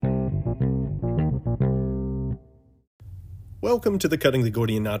Welcome to the Cutting the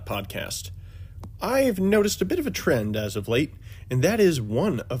Gordian Knot podcast. I've noticed a bit of a trend as of late, and that is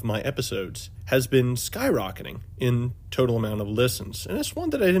one of my episodes has been skyrocketing in total amount of listens, and it's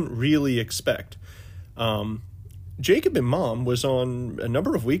one that I didn't really expect. Jacob Imam was on a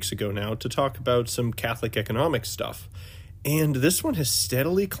number of weeks ago now to talk about some Catholic economics stuff, and this one has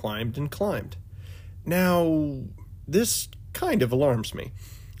steadily climbed and climbed. Now, this kind of alarms me.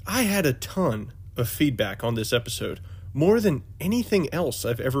 I had a ton of feedback on this episode, more than anything else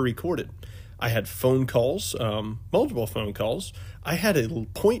I've ever recorded. I had phone calls, multiple phone calls. I had a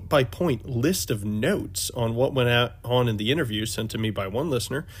point-by-point list of notes on what went on in the interview sent to me by one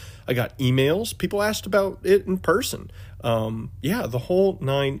listener. I got emails. People asked about it in person. The whole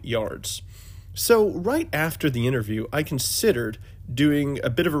 9 yards. So right after the interview, I considered doing a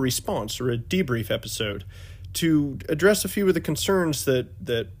bit of a response or a debrief episode to address a few of the concerns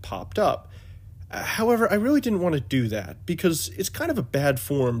that popped up. However, I really didn't want to do that because it's kind of a bad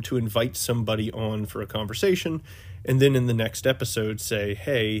form to invite somebody on for a conversation and then in the next episode say,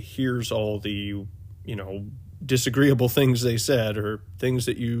 hey, here's all the, disagreeable things they said or things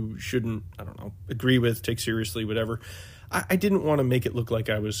that you shouldn't, agree with, take seriously, whatever. I didn't want to make it look like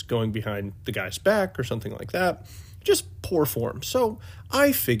I was going behind the guy's back or something like that. Just poor form. So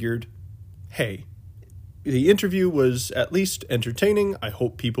I figured, hey, the interview was at least entertaining. I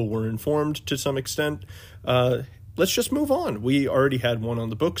hope people were informed to some extent. Let's just move on. We already had one on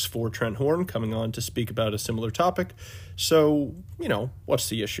the books for Trent Horn coming on to speak about a similar topic. So, what's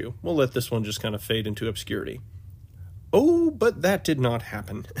the issue? We'll let this one just kind of fade into obscurity. Oh, but that did not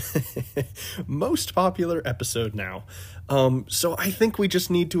happen. Most popular episode now. So I think we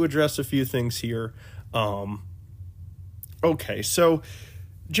just need to address a few things here. Okay, so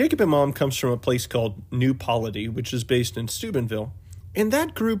Jacob Imam comes from a place called New Polity, which is based in Steubenville, and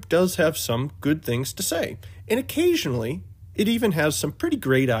that group does have some good things to say, and occasionally it even has some pretty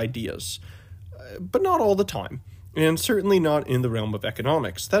great ideas, but not all the time, and certainly not in the realm of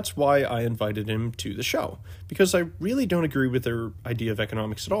economics. That's why I invited him to the show, because I really don't agree with their idea of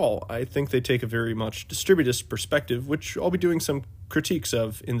economics at all. I think they take a very much distributist perspective, which I'll be doing some critiques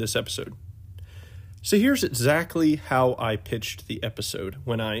of in this episode. So here's exactly how I pitched the episode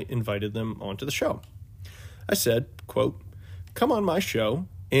when I invited them onto the show. I said, quote, "Come on my show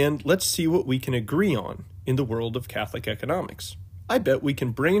and let's see what we can agree on in the world of Catholic economics. I bet we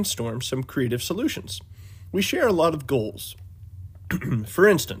can brainstorm some creative solutions. We share a lot of goals. For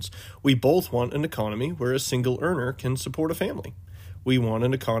instance, we both want an economy where a single earner can support a family. We want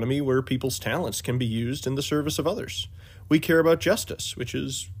an economy where people's talents can be used in the service of others. We care about justice, which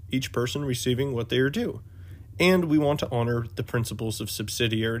is each person receiving what they are due. And we want to honor the principles of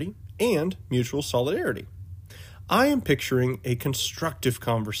subsidiarity and mutual solidarity. I am picturing a constructive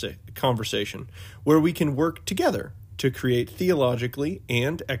conversation where we can work together to create theologically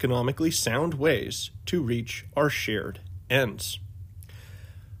and economically sound ways to reach our shared ends."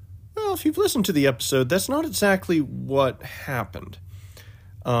 Well, if you've listened to the episode, that's not exactly what happened.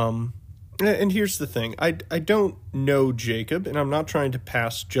 And here's the thing. I don't know Jacob, and I'm not trying to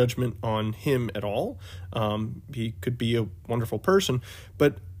pass judgment on him at all. He could be a wonderful person,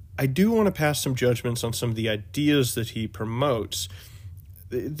 but I do want to pass some judgments on some of the ideas that he promotes.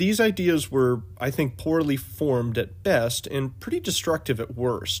 These ideas were, I think, poorly formed at best and pretty destructive at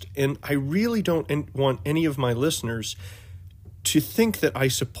worst. And I really don't want any of my listeners to think that I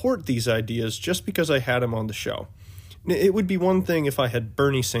support these ideas just because I had him on the show. It would be one thing if I had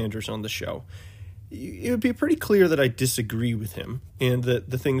Bernie Sanders on the show. It would be pretty clear that I disagree with him and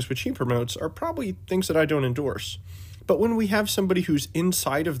that the things which he promotes are probably things that I don't endorse. But when we have somebody who's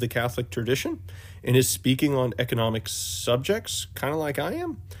inside of the Catholic tradition and is speaking on economic subjects, kind of like I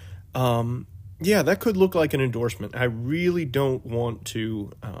am, that could look like an endorsement. I really don't want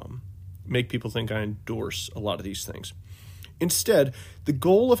to make people think I endorse a lot of these things. Instead, the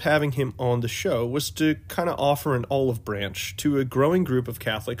goal of having him on the show was to kind of offer an olive branch to a growing group of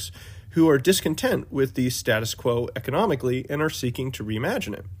Catholics who are discontent with the status quo economically and are seeking to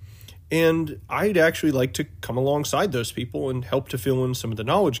reimagine it. And I'd actually like to come alongside those people and help to fill in some of the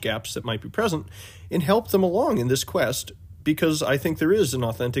knowledge gaps that might be present and help them along in this quest, because I think there is an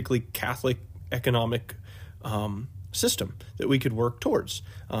authentically Catholic economic system that we could work towards,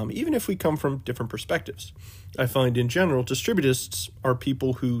 even if we come from different perspectives. I find in general, distributists are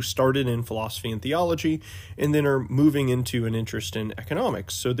people who started in philosophy and theology and then are moving into an interest in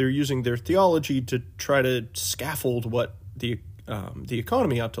economics. So they're using their theology to try to scaffold what the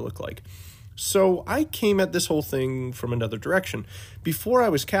economy ought to look like. So I came at this whole thing from another direction. Before I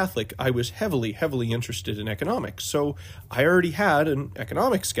was Catholic, I was heavily interested in economics. So I already had an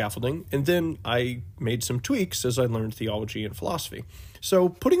economic scaffolding, and then I made some tweaks as I learned theology and philosophy. So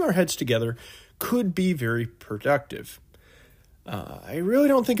putting our heads together could be very productive. I really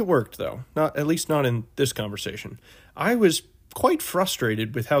don't think it worked, though. At least not in this conversation. I was quite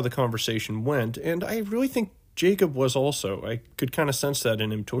frustrated with how the conversation went, and I really think Jacob was also. I could kind of sense that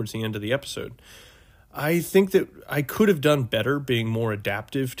in him towards the end of the episode. I think that I could have done better being more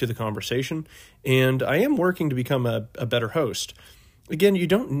adaptive to the conversation, and I am working to become a better host. Again, you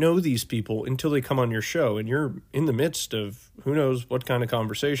don't know these people until they come on your show, and you're in the midst of who knows what kind of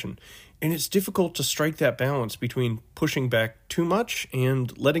conversation. And it's difficult to strike that balance between pushing back too much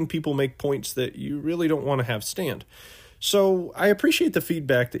and letting people make points that you really don't want to have stand. So I appreciate the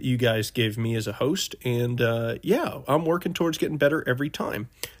feedback that you guys gave me as a host, and I'm working towards getting better every time.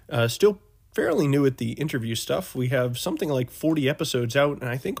 Still fairly new at the interview stuff. We have something like 40 episodes out, and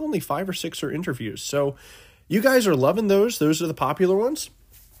I think only 5 or 6 are interviews. So you guys are loving those. Those are the popular ones.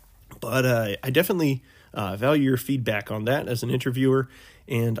 But I definitely value your feedback on that as an interviewer,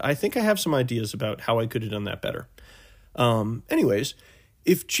 and I think I have some ideas about how I could have done that better. Anyways,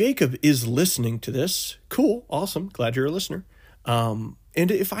 if Jacob is listening to this, cool, awesome, glad you're a listener. And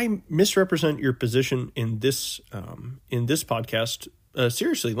if I misrepresent your position in this podcast,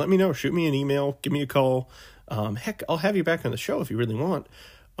 seriously, let me know. Shoot me an email, give me a call. Heck, I'll have you back on the show if you really want.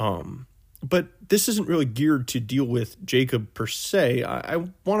 But this isn't really geared to deal with Jacob per se. I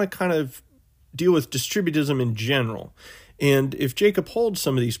want to kind of deal with distributism in general. And if Jacob holds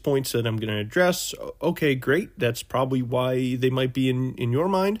some of these points that I'm going to address, okay, great. That's probably why they might be in your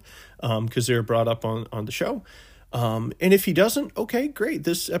mind, because they're brought up on the show. And if he doesn't, okay, great.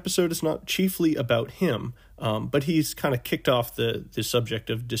 This episode is not chiefly about him, but he's kind of kicked off the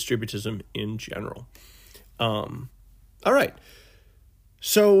subject of distributism in general. All right.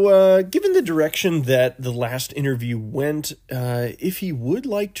 So given the direction that the last interview went, if he would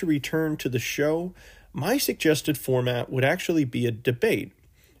like to return to the show, my suggested format would actually be a debate.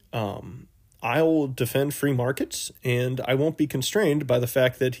 I'll defend free markets, and I won't be constrained by the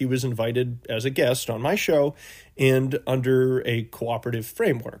fact that he was invited as a guest on my show and under a cooperative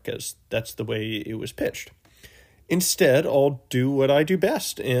framework, as that's the way it was pitched. Instead, I'll do what I do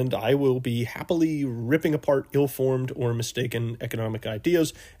best, and I will be happily ripping apart ill-formed or mistaken economic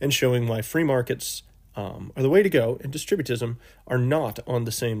ideas and showing why free markets are the way to go, and distributism are not on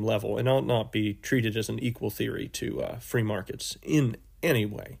the same level and ought not be treated as an equal theory to free markets in any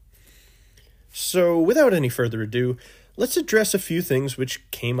way. So without any further ado, let's address a few things which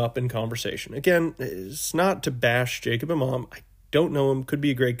came up in conversation. Again, it's not to bash Jacob Imam. I don't know him, could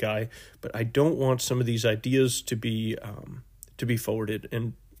be a great guy, but I don't want some of these ideas to be forwarded.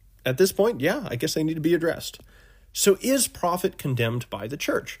 And at this point, I guess they need to be addressed. So is profit condemned by the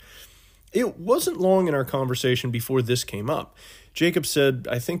church? It wasn't long in our conversation before this came up. Jacob said,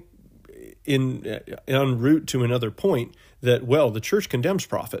 I think en route to another point, that, the church condemns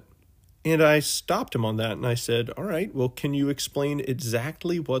profit. And I stopped him on that, and I said, all right, well, can you explain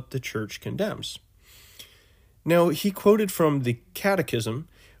exactly what the church condemns? Now, he quoted from the Catechism,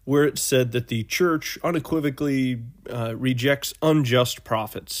 where it said that the church unequivocally rejects unjust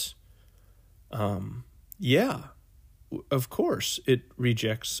profits. Of course it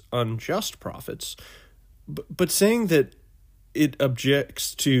rejects unjust profits, but saying that it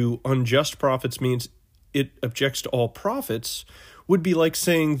objects to unjust profits means it objects to all profits would be like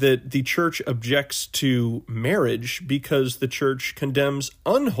saying that the church objects to marriage because the church condemns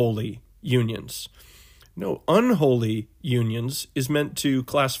unholy unions. No, unholy unions is meant to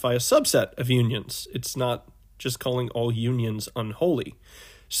classify a subset of unions. It's not just calling all unions unholy.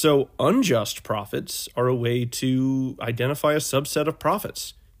 So unjust profits are a way to identify a subset of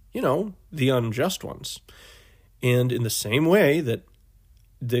profits, the unjust ones. And in the same way that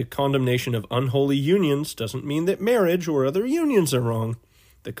the condemnation of unholy unions doesn't mean that marriage or other unions are wrong,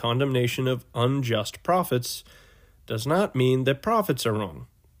 the condemnation of unjust profits does not mean that profits are wrong.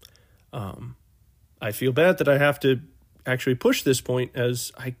 I feel bad that I have to actually push this point,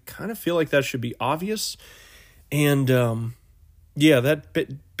 as I kind of feel like that should be obvious. And that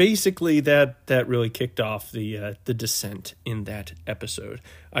really kicked off the dissent in that episode.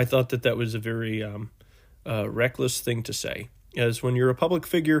 I thought that was a very reckless thing to say, as when you're a public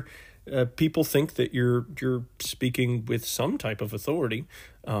figure, people think that you're speaking with some type of authority,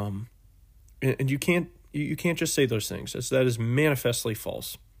 and you can't just say those things, as that is manifestly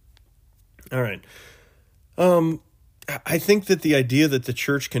false. All right. I think that the idea that the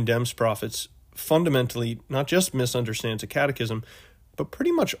church condemns profits fundamentally not just misunderstands a catechism, but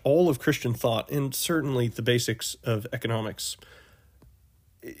pretty much all of Christian thought, and certainly the basics of economics,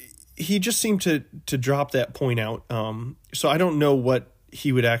 he just seemed to drop that point out. So I don't know what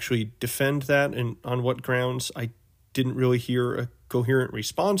he would actually defend that and on what grounds. I didn't really hear a coherent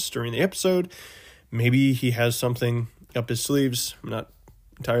response during the episode. Maybe he has something up his sleeves. I'm not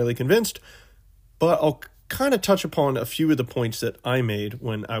entirely convinced, but I'll kind of touch upon a few of the points that I made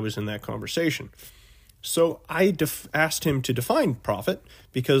when I was in that conversation. So I asked him to define profit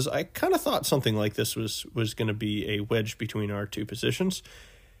because I kind of thought something like this was going to be a wedge between our two positions.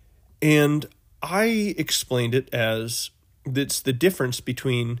 And I explained it as it's the difference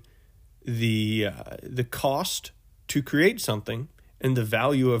between the cost to create something and the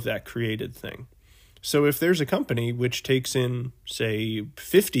value of that created thing. So if there's a company which takes in, say,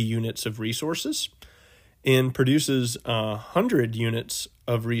 50 units of resources and produces 100 units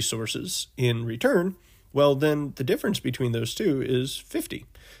of resources in return, well, then the difference between those two is 50.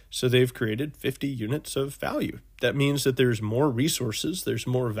 So they've created 50 units of value. That means that there's more resources, there's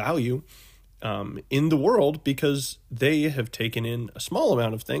more value in the world because they have taken in a small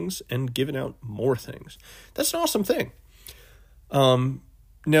amount of things and given out more things. That's an awesome thing.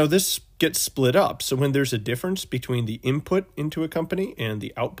 Now, this gets split up. So when there's a difference between the input into a company and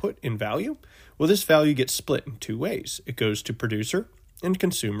the output in value, well, this value gets split in two ways. It goes to producer and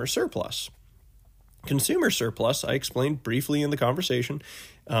consumer surplus. Consumer surplus, I explained briefly in the conversation.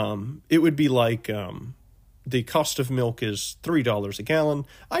 It would be like the cost of milk is $3 a gallon.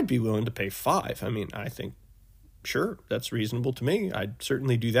 I'd be willing to pay $5. I mean, I think, sure, that's reasonable to me. I'd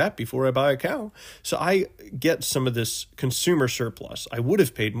certainly do that before I buy a cow. So I get some of this consumer surplus. I would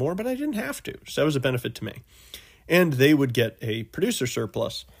have paid more, but I didn't have to. So that was a benefit to me. And they would get a producer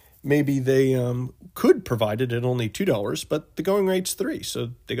surplus. Maybe they could provide it at only $2, but the going rate's $3, so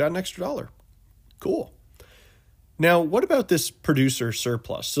they got an extra $1. Cool. Now, what about this producer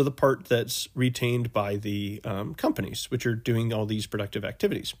surplus? So the part that's retained by the companies, which are doing all these productive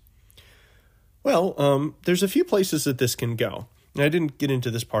activities. Well, there's a few places that this can go. And I didn't get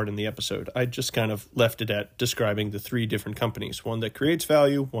into this part in the episode. I just kind of left it at describing the three different companies. One that creates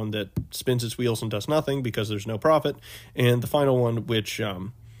value, one that spins its wheels and does nothing because there's no profit, and the final one which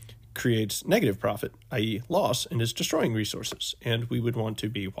creates negative profit, i.e. loss, and is destroying resources. And we would want to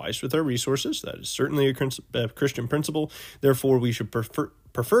be wise with our resources. That is certainly a Christian principle. Therefore, we should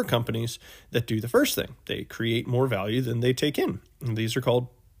prefer companies that do the first thing. They create more value than they take in. And these are called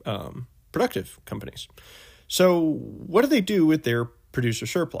productive companies. So what do they do with their producer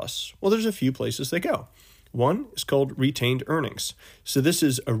surplus? Well, there's a few places they go. One is called retained earnings. So this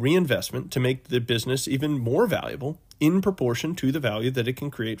is a reinvestment to make the business even more valuable in proportion to the value that it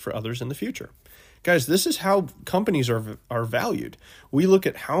can create for others in the future. Guys, this is how companies are valued. We look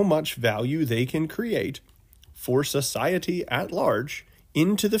at how much value they can create for society at large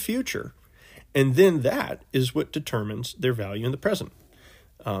into the future. And then that is what determines their value in the present.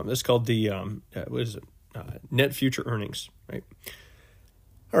 That's called the net future earnings, right?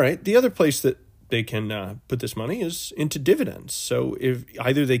 All right. The other place that they can put this money is into dividends. So if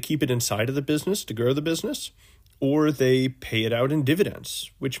either they keep it inside of the business to grow the business, or they pay it out in dividends,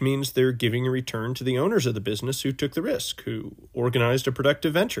 which means they're giving a return to the owners of the business who took the risk, who organized a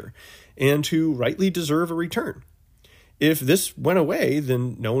productive venture, and who rightly deserve a return. If this went away,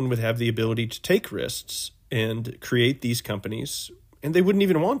 then no one would have the ability to take risks and create these companies, and they wouldn't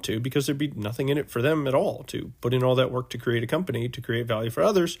even want to because there'd be nothing in it for them at all to put in all that work to create a company, to create value for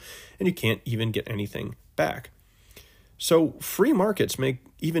others, and you can't even get anything back. So free markets make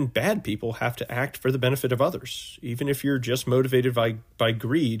even bad people have to act for the benefit of others. Even if you're just motivated by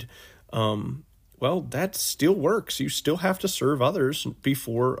greed, well, that still works. You still have to serve others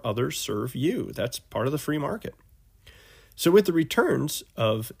before others serve you. That's part of the free market. So with the returns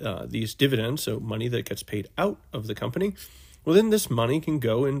of these dividends, so money that gets paid out of the company, well, then this money can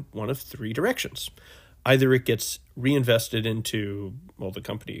go in one of three directions. Either it gets reinvested into, well, the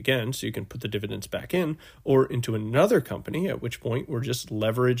company again, so you can put the dividends back in, or into another company, at which point we're just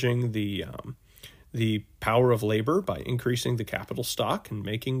leveraging the power of labor by increasing the capital stock and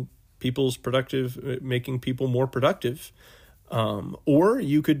making people more productive. Or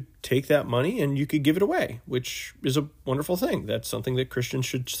you could take that money and you could give it away, which is a wonderful thing. That's something that Christians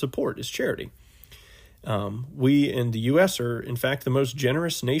should support, is charity. We in the U.S. are, in fact, the most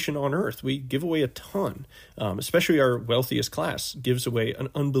generous nation on earth. We give away a ton, especially our wealthiest class gives away an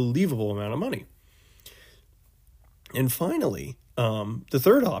unbelievable amount of money. And finally, the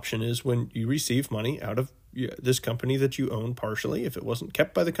third option is when you receive money out of this company that you own partially. If it wasn't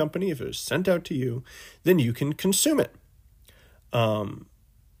kept by the company, if it was sent out to you, then you can consume it.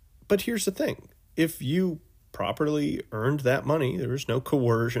 But here's the thing. If you properly earned that money, there was no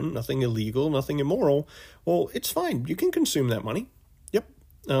coercion, nothing illegal, nothing immoral, well, it's fine. You can consume that money. Yep.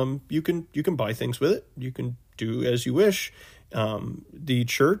 You can buy things with it. You can do as you wish. The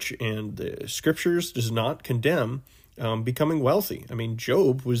church and the scriptures does not condemn becoming wealthy. I mean,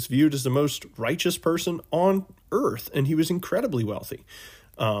 Job was viewed as the most righteous person on earth, and he was incredibly wealthy.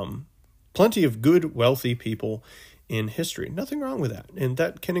 Plenty of good, wealthy people in history. Nothing wrong with that. And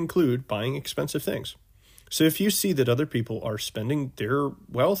that can include buying expensive things. So if you see that other people are spending their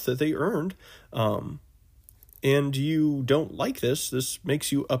wealth that they earned, and you don't like this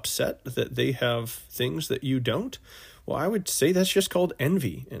makes you upset that they have things that you don't, well, I would say that's just called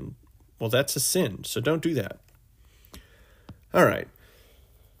envy. And, well, that's a sin. So don't do that. All right.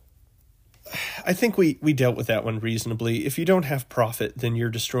 I think we dealt with that one reasonably. If you don't have profit, then you're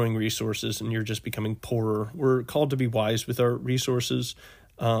destroying resources and you're just becoming poorer. We're called to be wise with our resources,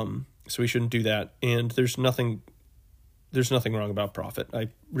 so we shouldn't do that. And there's nothing wrong about profit. I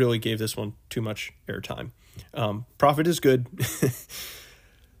really gave this one too much airtime. Profit is good.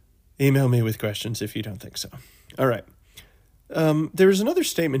 Email me with questions if you don't think so. All right. There's another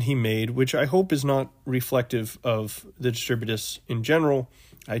statement he made, which I hope is not reflective of the distributists in general.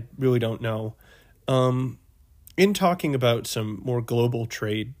 I really don't know. In talking about some more global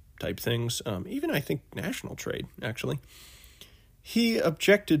trade type things, even I think national trade, actually, he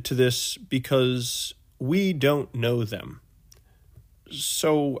objected to this because we don't know them.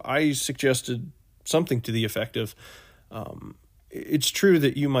 So I suggested something to the effect of, it's true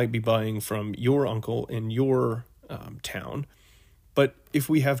that you might be buying from your uncle in your town, but if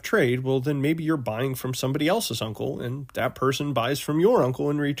we have trade, well, then maybe you're buying from somebody else's uncle, and that person buys from your uncle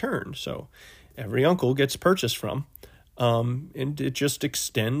in return. So every uncle gets purchased from, and it just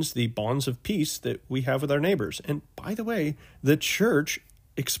extends the bonds of peace that we have with our neighbors. And by the way, the church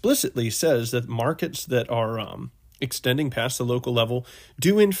explicitly says that markets that are extending past the local level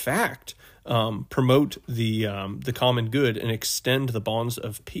do, in fact, promote the common good and extend the bonds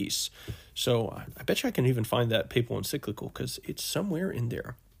of peace. So I bet you I can even find that papal encyclical because it's somewhere in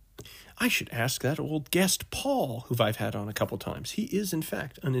there. I should ask that old guest Paul, who I've had on a couple times. He is, in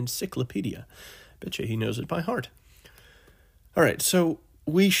fact, an encyclopedia. Bet you he knows it by heart. All right, so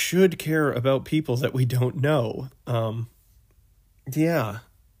we should care about people that we don't know.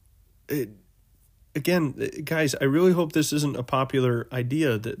 Again, guys, I really hope this isn't a popular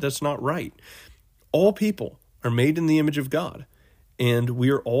idea. That's not right. All people are made in the image of God, and we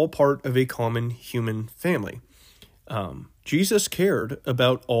are all part of a common human family. Jesus cared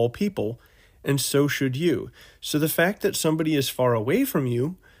about all people, and so should you. So the fact that somebody is far away from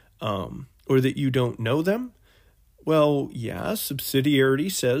you, or that you don't know them, well, yeah,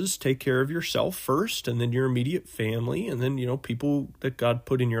 subsidiarity says take care of yourself first, and then your immediate family, and then, people that God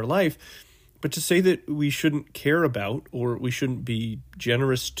put in your life. But to say that we shouldn't care about, or we shouldn't be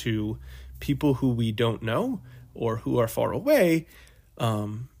generous to people who we don't know or who are far away,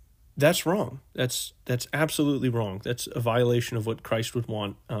 that's wrong. That's absolutely wrong. That's a violation of what Christ would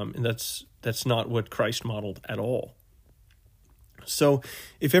want, and that's not what Christ modeled at all. So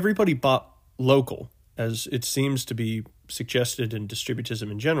if everybody bought local, as it seems to be suggested in distributism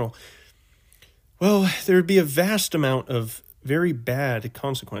in general, well, there would be a vast amount of very bad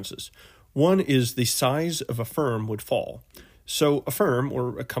consequences. One is the size of a firm would fall. So a firm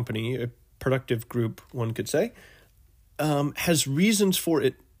or a company, a productive group, one could say, has reasons for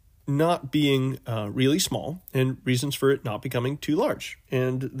it not being really small and reasons for it not becoming too large.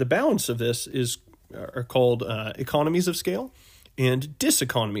 And the balance of this are called economies of scale and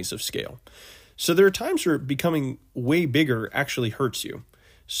diseconomies of scale. So there are times where becoming way bigger actually hurts you.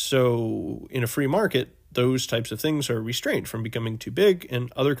 So in a free market, those types of things are restrained from becoming too big,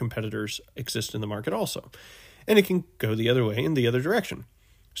 and other competitors exist in the market also. And it can go the other way in the other direction.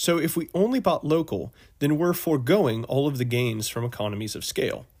 So if we only bought local, then we're foregoing all of the gains from economies of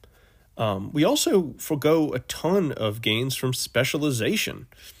scale. We also forego a ton of gains from specialization.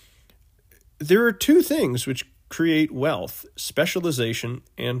 There are two things which create wealth: specialization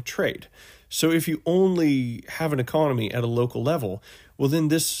and trade. So if you only have an economy at a local level, well, then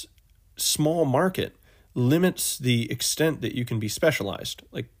this small market limits the extent that you can be specialized.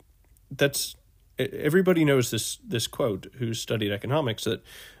 Like, that's, everybody knows this quote who studied economics, that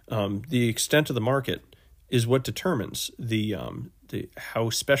the extent of the market is what determines the how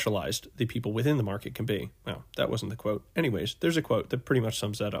specialized the people within the market can be. Well, that wasn't the quote. Anyways, there's a quote that pretty much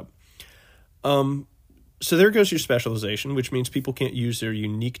sums that up. So there goes your specialization, which means people can't use their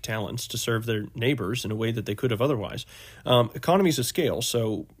unique talents to serve their neighbors in a way that they could have otherwise. Economies of scale,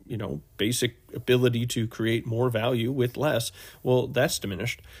 so, basic ability to create more value with less, well, that's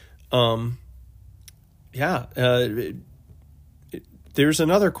diminished. yeah, there's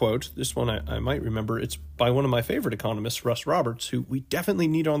another quote. This one I might remember. It's by one of my favorite economists, Russ Roberts, who we definitely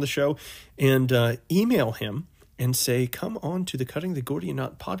need on the show. And email him and say, come on to the Cutting the Gordian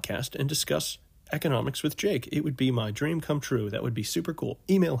Knot podcast and discuss economics with Jake. It would be my dream come true. That would be super cool.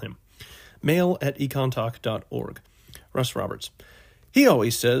 Email him. mail@econtalk.org. Russ Roberts. He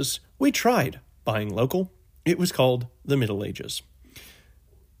always says, we tried buying local. It was called the Middle Ages.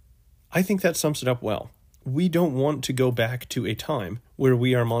 I think that sums it up well. We don't want to go back to a time where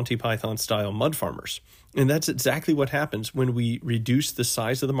we are Monty Python-style mud farmers. And that's exactly what happens when we reduce the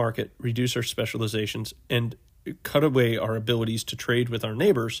size of the market, reduce our specializations, and cut away our abilities to trade with our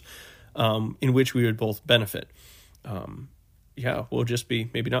neighbors, in which we would both benefit. We'll just be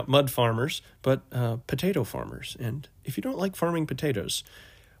maybe not mud farmers, but potato farmers. And if you don't like farming potatoes,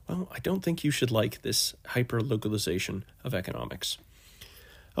 well, I don't think you should like this hyper-localization of economics.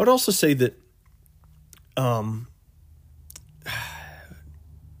 I would also say that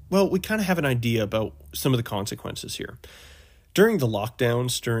we kind of have an idea about some of the consequences here. During the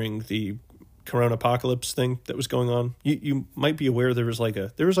lockdowns, during the corona apocalypse thing that was going on, you might be aware there was like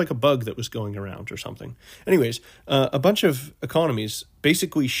a bug that was going around or something. Anyways, a bunch of economies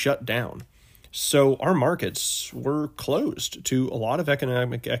basically shut down. So our markets were closed to a lot of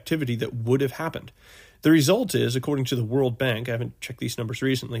economic activity that would have happened. The result is, according to the World Bank, I haven't checked these numbers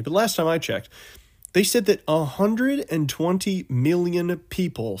recently, but last time I checked, they said that 120 million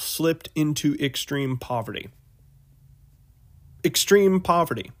people slipped into extreme poverty. Extreme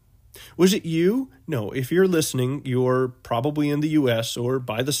poverty. Was it you? No, if you're listening, you're probably in the US, or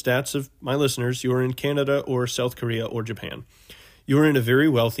by the stats of my listeners, you're in Canada or South Korea or Japan. You're in a very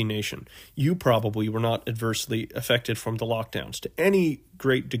wealthy nation. You probably were not adversely affected from the lockdowns to any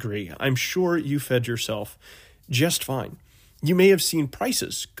great degree. I'm sure you fed yourself just fine. You may have seen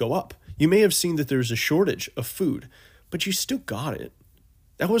prices go up. You may have seen that there's a shortage of food, but you still got it.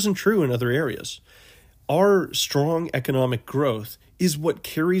 That wasn't true in other areas. Our strong economic growth is what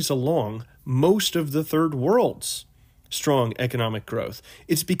carries along most of the third world's strong economic growth.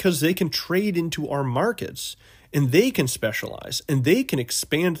 It's because they can trade into our markets, and they can specialize, and they can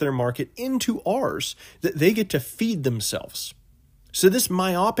expand their market into ours, that they get to feed themselves. So this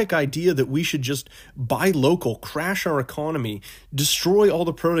myopic idea that we should just buy local, crash our economy, destroy all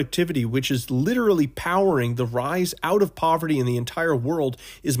the productivity, which is literally powering the rise out of poverty in the entire world,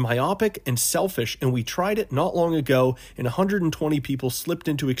 is myopic and selfish. And we tried it not long ago, and 120 people slipped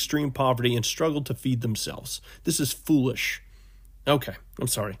into extreme poverty and struggled to feed themselves. This is foolish. Okay, I'm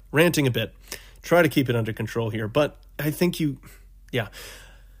sorry, ranting a bit. Try to keep it under control here, but I think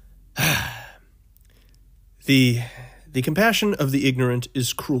The compassion of the ignorant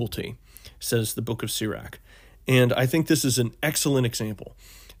is cruelty, says the Book of Sirach. And I think this is an excellent example.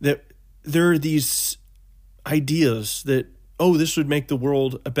 That there are these ideas that, this would make the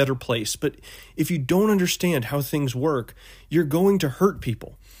world a better place. But if you don't understand how things work, you're going to hurt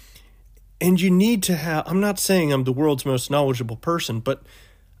people. And you need to have, I'm not saying I'm the world's most knowledgeable person, but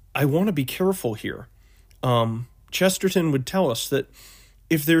I want to be careful here. Chesterton would tell us that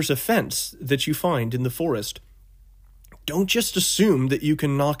if there's a fence that you find in the forest, don't just assume that you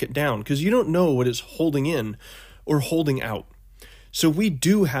can knock it down, because you don't know what is holding in or holding out. So we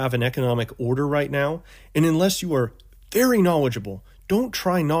do have an economic order right now, and unless you are very knowledgeable, don't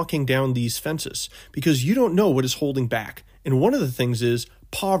try knocking down these fences, because you don't know what is holding back. And one of the things is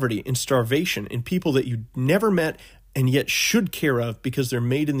poverty and starvation in people that you never met and yet should care of because they're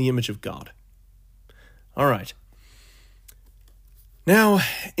made in the image of God. All right. Now,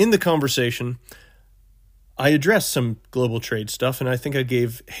 in the conversation, I addressed some global trade stuff, and I think I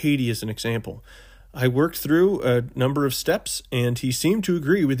gave Haiti as an example. I worked through a number of steps, and he seemed to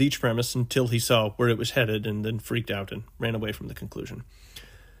agree with each premise until he saw where it was headed and then freaked out and ran away from the conclusion.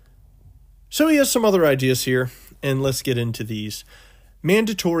 So he has some other ideas here, and let's get into these.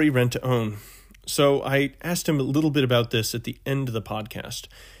 Mandatory rent-to-own. So I asked him a little bit about this at the end of the podcast.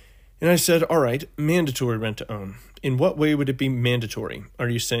 And I said, all right, mandatory rent-to-own. In what way would it be mandatory? Are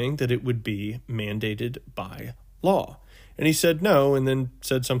you saying that it would be mandated by law? And he said no, and then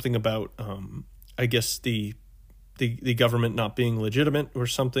said something about, I guess, the government not being legitimate or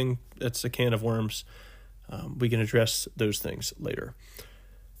something. That's a can of worms. We can address those things later.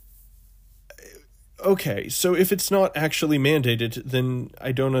 Okay, so if it's not actually mandated, then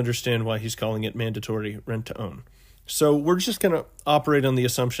I don't understand why he's calling it mandatory rent-to-own. So we're just going to operate on the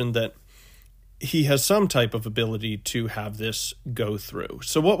assumption that he has some type of ability to have this go through.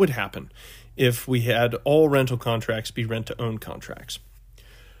 So what would happen if we had all rental contracts be rent-to-own contracts?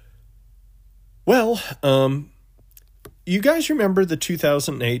 Well, you guys remember the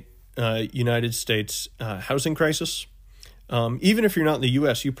 2008 United States housing crisis. Even if you're not in the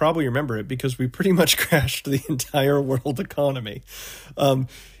U.S., you probably remember it because we pretty much crashed the entire world economy.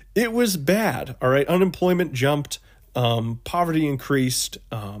 It was bad, all right? Unemployment jumped, poverty increased,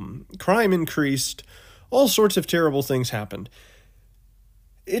 crime increased, all sorts of terrible things happened.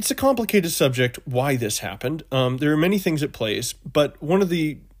 It's a complicated subject why this happened. There are many things at play, but one of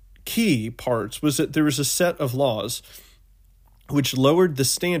the key parts was that there was a set of laws which lowered the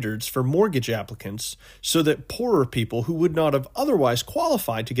standards for mortgage applicants so that poorer people who would not have otherwise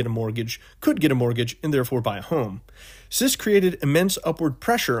qualified to get a mortgage could get a mortgage and therefore buy a home. So this created immense upward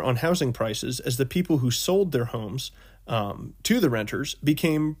pressure on housing prices as the people who sold their homes to the renters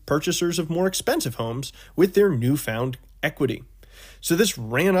became purchasers of more expensive homes with their newfound equity. So this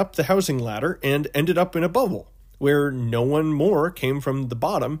ran up the housing ladder and ended up in a bubble where no one more came from the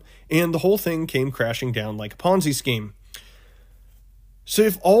bottom and the whole thing came crashing down like a Ponzi scheme. So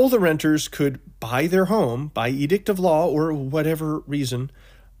if all the renters could buy their home by edict of law or whatever reason,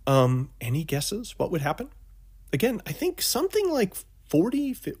 any guesses what would happen? Again, I think something like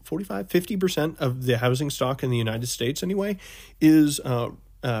 40, 45, 50% of the housing stock in the United States anyway is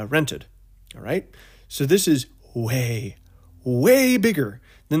rented. All right. So this is way bigger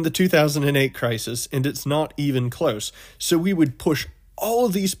than the 2008 crisis, and it's not even close. So we would push all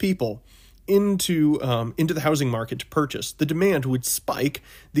of these people into the housing market to purchase. The demand would spike.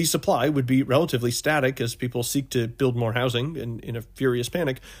 The supply would be relatively static as people seek to build more housing in a furious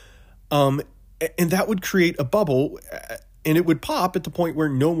panic. And that would create a bubble, and it would pop at the point where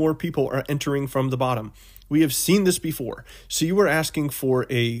no more people are entering from the bottom. We have seen this before. So you were asking for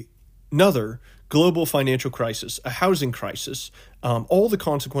another global financial crisis, a housing crisis, all the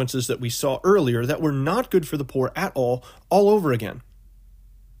consequences that we saw earlier that were not good for the poor at all over again.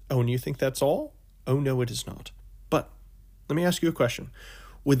 Oh, and you think that's all? Oh, no, it is not. But let me ask you a question.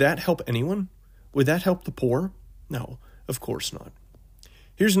 Would that help anyone? Would that help the poor? No, of course not.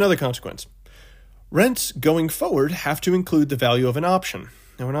 Here's another consequence. Rents going forward have to include the value of an option.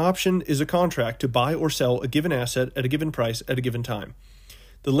 Now, an option is a contract to buy or sell a given asset at a given price at a given time.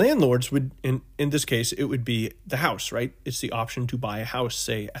 The landlords would, in this case, it would be the house, right? It's the option to buy a house,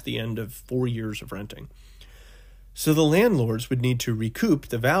 say, at the end of 4 years of renting. So the landlords would need to recoup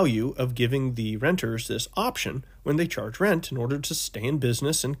the value of giving the renters this option when they charge rent in order to stay in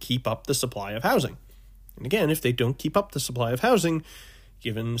business and keep up the supply of housing. And again, if they don't keep up the supply of housing,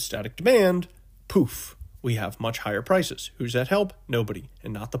 given static demand, poof, we have much higher prices. Who's that help? Nobody,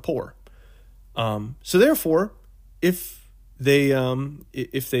 and not the poor. So therefore, if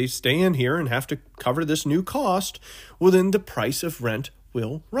they stay in here and have to cover this new cost, well, then the price of rent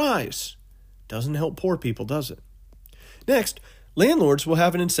will rise. Doesn't help poor people, does it? Next, landlords will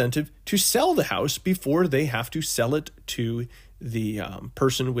have an incentive to sell the house before they have to sell it to the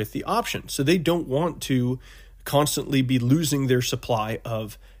person with the option. So they don't want to constantly be losing their supply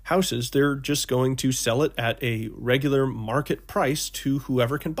of houses. They're just going to sell it at a regular market price to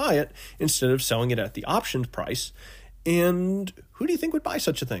whoever can buy it instead of selling it at the optioned price. And who do you think would buy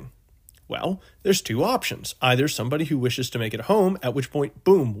such a thing? Well, there's two options. Either somebody who wishes to make it a home, at which point,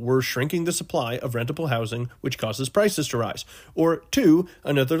 boom, we're shrinking the supply of rentable housing, which causes prices to rise. Or two,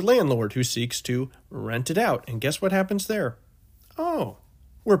 another landlord who seeks to rent it out. And guess what happens there? Oh,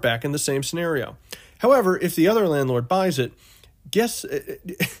 we're back in the same scenario. However, if the other landlord buys it, guess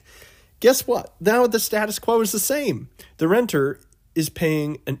what? Now the status quo is the same. The renter is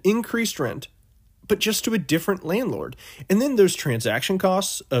paying an increased rent, but just to a different landlord. And then those transaction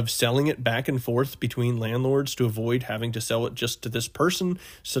costs of selling it back and forth between landlords to avoid having to sell it just to this person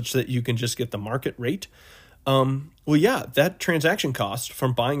such that you can just get the market rate. That transaction cost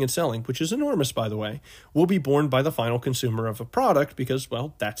from buying and selling, which is enormous, by the way, will be borne by the final consumer of a product because,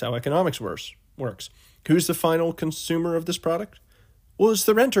 well, that's how economics works. Who's the final consumer of this product? Well, it's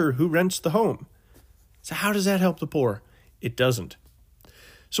the renter who rents the home. So how does that help the poor? It doesn't.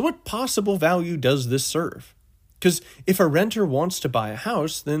 So what possible value does this serve? Because if a renter wants to buy a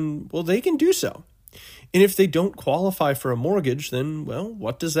house, then, well, they can do so. And if they don't qualify for a mortgage, then, well,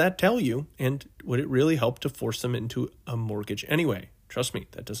 what does that tell you? And would it really help to force them into a mortgage anyway? Trust me,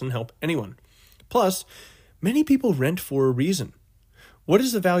 that doesn't help anyone. Plus, many people rent for a reason. What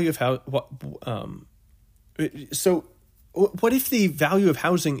is the value of So what if the value of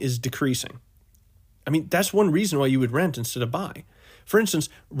housing is decreasing? I mean, that's one reason why you would rent instead of buy. For instance,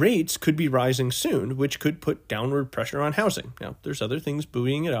 rates could be rising soon, which could put downward pressure on housing. Now, there's other things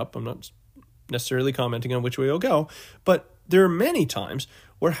buoying it up. I'm not necessarily commenting on which way it'll go, but there are many times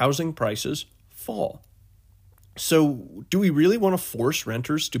where housing prices fall. So do we really want to force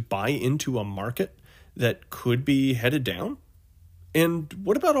renters to buy into a market that could be headed down? And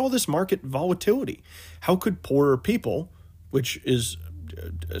what about all this market volatility? How could poorer people, which is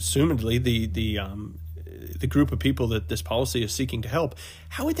assumedly the group of people that this policy is seeking to help,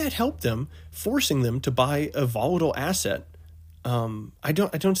 how would that help them, forcing them to buy a volatile asset? I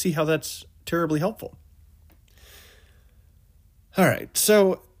don't see how that's terribly helpful. All right,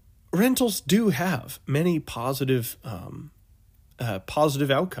 so rentals do have many positive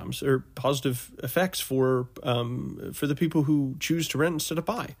outcomes or positive effects for the people who choose to rent instead of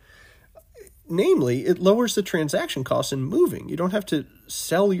buy. Namely, it lowers the transaction costs in moving. You don't have to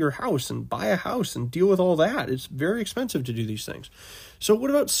sell your house and buy a house and deal with all that. It's very expensive to do these things. So what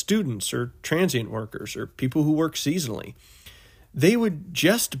about students or transient workers or people who work seasonally? They would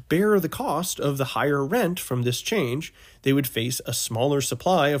just bear the cost of the higher rent from this change. They would face a smaller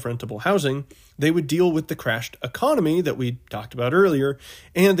supply of rentable housing. They would deal with the crashed economy that we talked about earlier,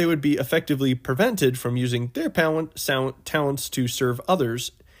 and they would be effectively prevented from using their talents to serve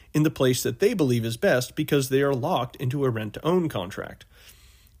others in the place that they believe is best because they are locked into a rent-to-own contract.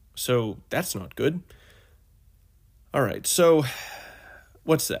 So that's not good. All right, so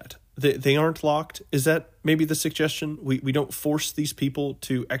what's that? They aren't locked? Is that maybe the suggestion? We don't force these people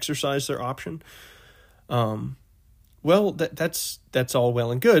to exercise their option? Well, that's all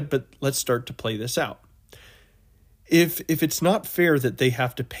well and good, but let's start to play this out. If it's not fair that they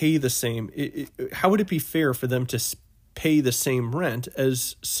have to pay the same, how would it be fair for them to pay the same rent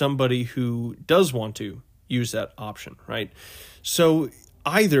as somebody who does want to use that option, right? So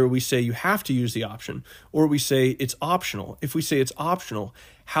either we say you have to use the option, or we say it's optional. If we say it's optional,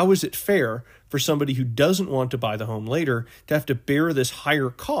 how is it fair for somebody who doesn't want to buy the home later to have to bear this higher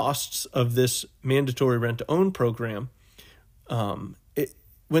costs of this mandatory rent-to-own program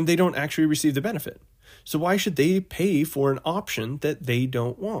when they don't actually receive the benefit? So why should they pay for an option that they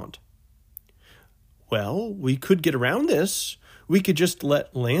don't want? Well, we could get around this. We could just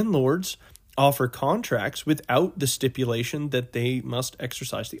let landlords offer contracts without the stipulation that they must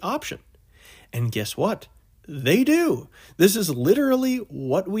exercise the option. And guess what? They do. This is literally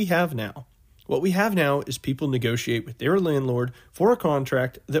what we have now. What we have now is people negotiate with their landlord for a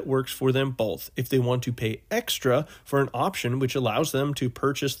contract that works for them both. If they want to pay extra for an option which allows them to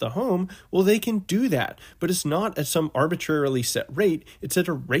purchase the home, well, they can do that. But it's not at some arbitrarily set rate. It's at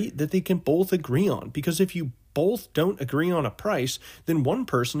a rate that they can both agree on. Because if you both don't agree on a price, then one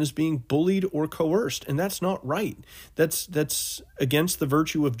person is being bullied or coerced, and that's not right. That's against the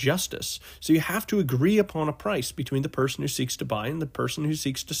virtue of justice. So you have to agree upon a price between the person who seeks to buy and the person who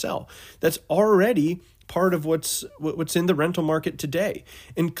seeks to sell. That's already part of what's in the rental market today.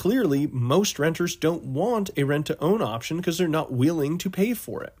 And clearly, most renters don't want a rent-to-own option because they're not willing to pay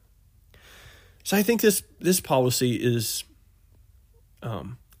for it. So I think this policy is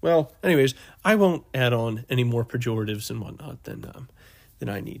well, anyways, I won't add on any more pejoratives and whatnot than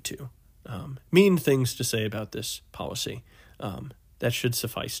I need to. Mean things to say about this policy. That should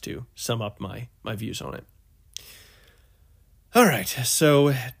suffice to sum up my views on it. All right,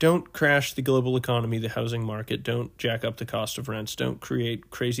 so don't crash the global economy, the housing market. Don't jack up the cost of rents. Don't create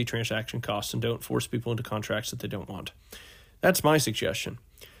crazy transaction costs, and don't force people into contracts that they don't want. That's my suggestion.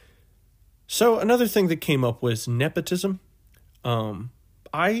 So another thing that came up was nepotism.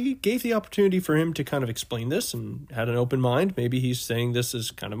 I gave the opportunity for him to kind of explain this and had an open mind. Maybe he's saying this is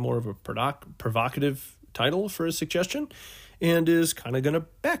kind of more of a provocative title for a suggestion and is kind of going to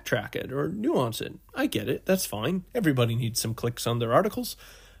backtrack it or nuance it. I get it. That's fine. Everybody needs some clicks on their articles.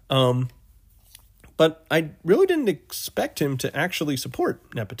 But I really didn't expect him to actually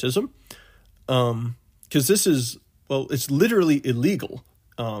support nepotism because this is, well, it's literally illegal.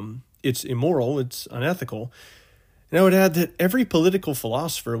 It's immoral. It's unethical. And I would add that every political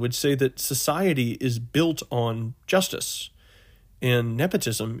philosopher would say that society is built on justice. And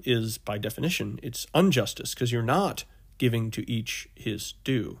nepotism is, by definition, it's injustice because you're not giving to each his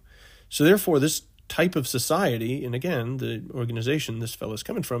due. So therefore, this type of society, and again, the organization this fellow's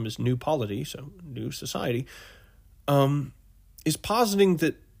coming from is New Polity, so New Society, is positing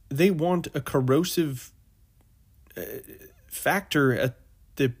that they want a corrosive factor at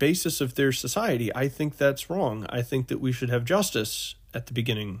the basis of their society. I think that's wrong. I think that we should have justice at the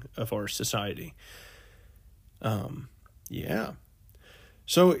beginning of our society. Yeah.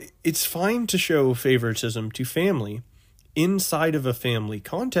 So it's fine to show favoritism to family inside of a family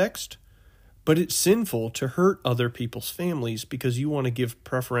context, but it's sinful to hurt other people's families because you want to give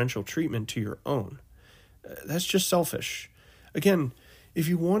preferential treatment to your own. That's just selfish. Again, if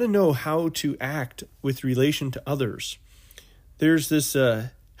you want to know how to act with relation to others, there's this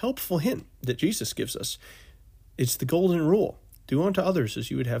helpful hint that Jesus gives us. It's the golden rule. Do unto others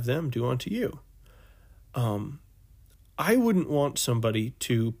as you would have them do unto you. I wouldn't want somebody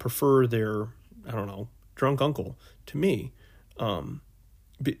to prefer their, I don't know, drunk uncle to me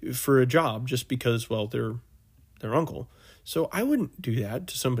for a job just because, well, they're their uncle. So I wouldn't do that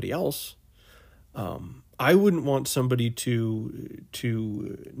to somebody else. I wouldn't want somebody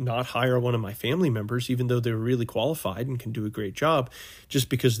to not hire one of my family members, even though they're really qualified and can do a great job, just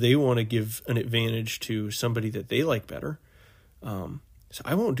because they want to give an advantage to somebody that they like better. So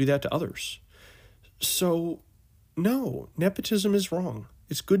I won't do that to others. So no, nepotism is wrong.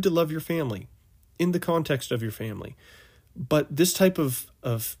 It's good to love your family in the context of your family. But this type of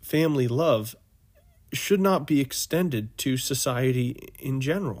family love should not be extended to society in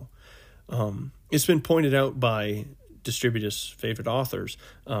general. It's been pointed out by Distributism's favorite authors,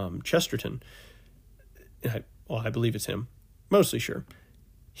 Chesterton. I believe it's him, mostly sure.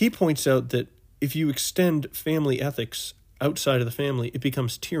 He points out that if you extend family ethics outside of the family, it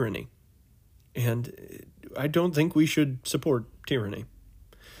becomes tyranny. And I don't think we should support tyranny.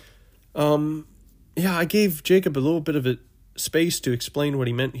 I gave Jacob a little bit of a space to explain what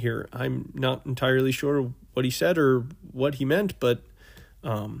he meant here. I'm not entirely sure what he said or what he meant, but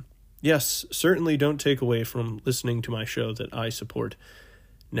yes, certainly don't take away from listening to my show that I support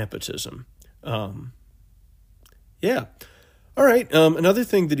nepotism. All right. Another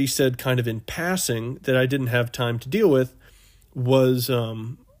thing that he said kind of in passing that I didn't have time to deal with was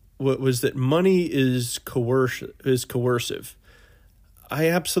that money is coercive. I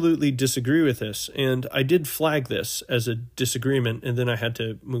absolutely disagree with this, and I did flag this as a disagreement, and then I had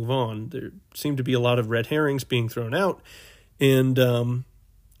to move on. There seemed to be a lot of red herrings being thrown out, and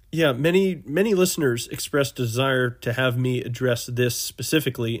many listeners expressed a desire to have me address this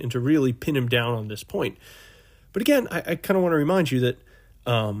specifically and to really pin him down on this point. But again, I kind of want to remind you that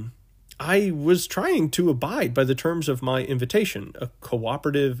I was trying to abide by the terms of my invitation, a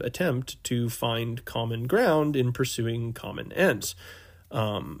cooperative attempt to find common ground in pursuing common ends.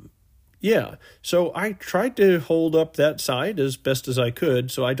 So I tried to hold up that side as best as I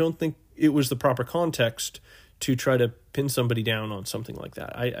could, so I don't think it was the proper context to try to pin somebody down on something like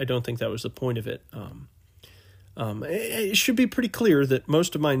that. I don't think that was the point of it. It should be pretty clear that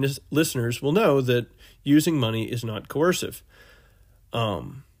most of my listeners will know that using money is not coercive.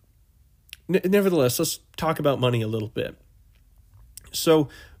 Nevertheless, let's talk about money a little bit. So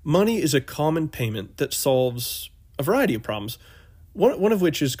money is a common payment that solves a variety of problems, one of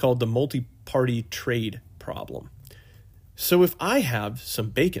which is called the multi-party trade problem. So if I have some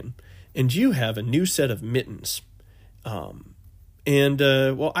bacon and you have a new set of mittens, I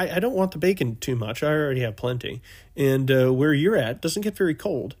don't want the bacon too much. I already have plenty. And where you're at doesn't get very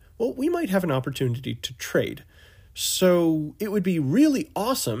cold. Well, we might have an opportunity to trade. So it would be really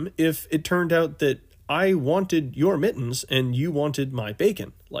awesome if it turned out that I wanted your mittens and you wanted my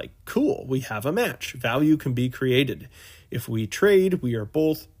bacon. Like, cool, we have a match. Value can be created. If we trade, we are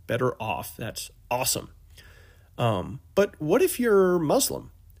both better off. That's awesome. But what if you're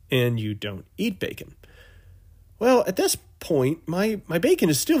Muslim and you don't eat bacon? Well, at this point, my bacon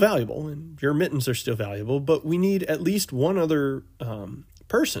is still valuable and your mittens are still valuable, but we need at least one other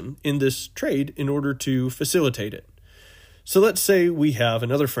person in this trade in order to facilitate it. So let's say we have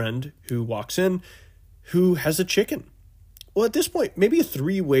another friend who walks in who has a chicken. Well, at this point, maybe a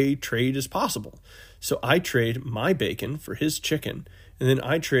three-way trade is possible. So I trade my bacon for his chicken, and then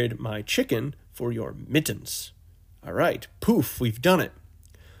I trade my chicken for your mittens. All right, poof, we've done it.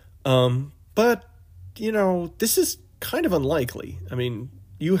 But, this is kind of unlikely. I mean,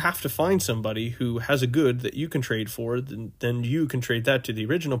 you have to find somebody who has a good that you can trade for, then you can trade that to the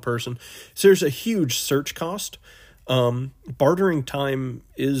original person. So there's a huge search cost. Bartering time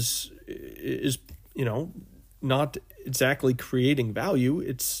is not exactly creating value.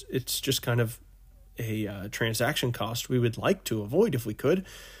 It's just kind of a transaction cost we would like to avoid if we could.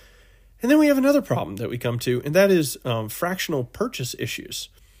 And then we have another problem that we come to, and that is fractional purchase issues.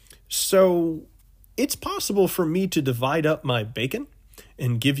 So it's possible for me to divide up my bacon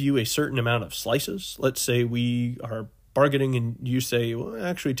and give you a certain amount of slices. Let's say we are bargaining and you say, well,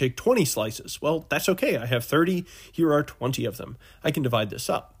 actually take 20 slices. Well, that's okay. I have 30. Here are 20 of them. I can divide this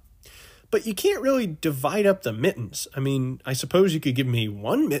up. But you can't really divide up the mittens. I mean, I suppose you could give me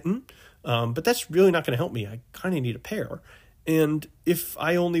one mitten, but that's really not going to help me. I kind of need a pair. And if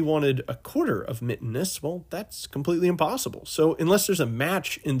I only wanted a quarter of mittenness, well, that's completely impossible. So unless there's a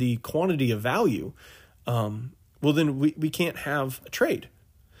match in the quantity of value, well, then we can't have a trade.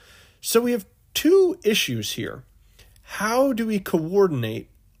 So we have two issues here. How do we coordinate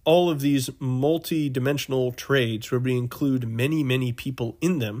all of these multi-dimensional trades where we include many, many people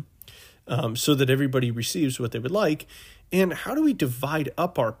in them so that everybody receives what they would like? And how do we divide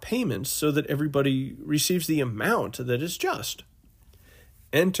up our payments so that everybody receives the amount that is just?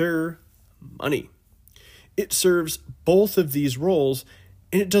 Enter money. It serves both of these roles,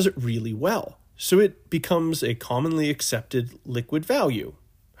 and it does it really well. So it becomes a commonly accepted liquid value.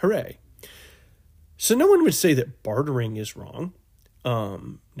 Hooray. So no one would say that bartering is wrong.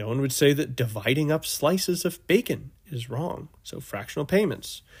 No one would say that dividing up slices of bacon is wrong. So fractional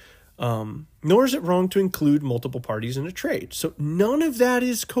payments. Nor is it wrong to include multiple parties in a trade. So none of that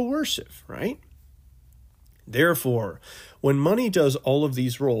is coercive, right? Therefore, when money does all of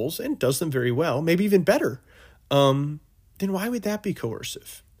these roles and does them very well, maybe even better, then why would that be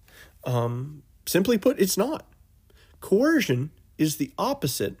coercive? Simply put, it's not. Coercion is the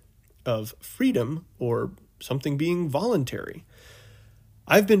opposite of freedom or something being voluntary.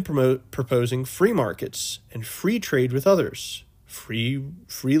 I've been proposing free markets and free trade with others,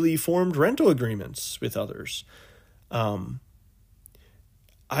 freely formed rental agreements with others. I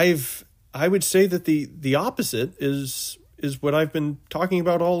would say that the opposite is what I've been talking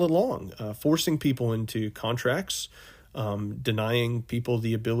about all along, forcing people into contracts, denying people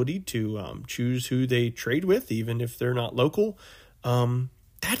the ability to choose who they trade with, even if they're not local.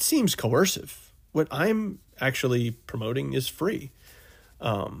 That seems coercive. What I'm actually promoting is free.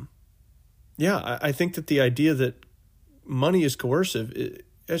 I think that the idea that money is coercive,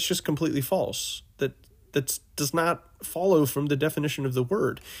 that's just completely false. That does not follow from the definition of the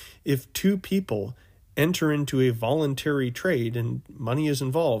word. If two people enter into a voluntary trade and money is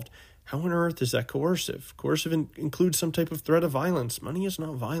involved, how on earth is that coercive? Coercive includes some type of threat of violence. Money is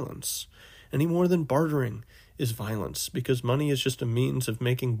not violence, any more than bartering is violence, because money is just a means of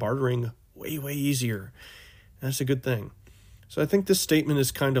making bartering way, way easier. That's a good thing. So I think this statement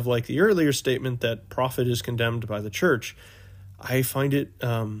is kind of like the earlier statement that profit is condemned by the church. I find it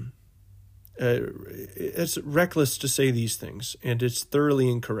it's reckless to say these things, and it's thoroughly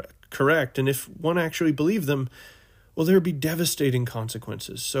incorrect. And if one actually believed them, well, there would be devastating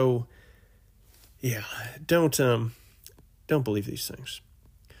consequences. So, yeah, don't believe these things.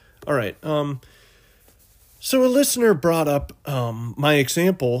 All right. So a listener brought up my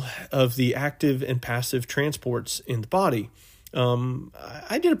example of the active and passive transports in the body.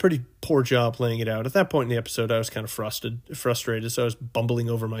 I did a pretty poor job laying it out. At that point in the episode, I was kind of frustrated, so I was bumbling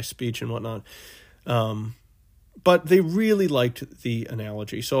over my speech and whatnot. But they really liked the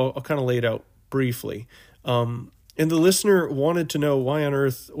analogy, so I'll kind of lay it out briefly. And the listener wanted to know why on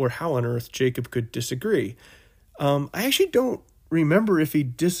earth or how on earth Jacob could disagree. I actually don't remember if he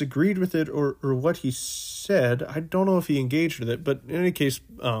disagreed with it or what he said. I don't know if he engaged with it, but in any case,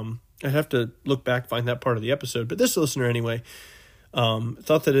 I'd have to look back, find that part of the episode. But this listener, anyway,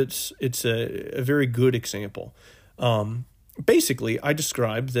 thought that it's a very good example. Basically, I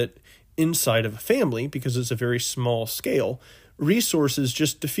described that inside of a family, because it's a very small scale, resources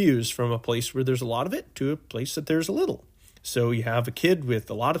just diffuse from a place where there's a lot of it to a place that there's a little. So you have a kid with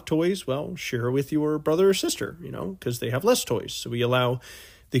a lot of toys, well, share with your brother or sister, because they have less toys. So we allow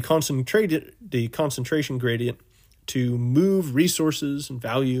the concentration gradient to move resources and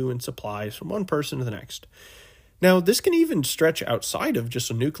value and supplies from one person to the next. Now, this can even stretch outside of just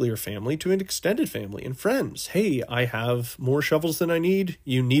a nuclear family to an extended family and friends. Hey, I have more shovels than I need.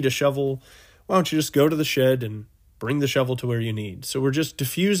 You need a shovel. Why don't you just go to the shed and bring the shovel to where you need? So we're just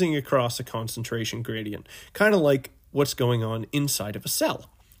diffusing across a concentration gradient, kind of like what's going on inside of a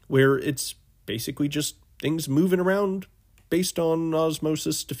cell, where it's basically just things moving around based on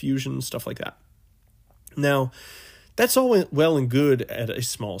osmosis, diffusion, stuff like that. Now, that's all well and good at a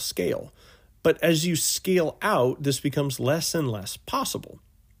small scale, but as you scale out, this becomes less and less possible.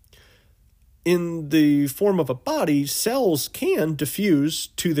 In the form of a body, cells can diffuse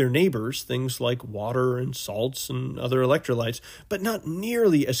to their neighbors, things like water and salts and other electrolytes, but not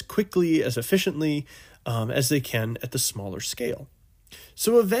nearly as quickly, as efficiently as they can at the smaller scale.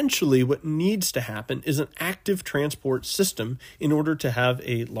 So eventually what needs to happen is an active transport system in order to have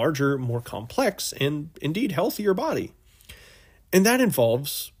a larger, more complex, and indeed healthier body. And that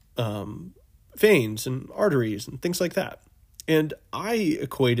involves veins and arteries and things like that. And I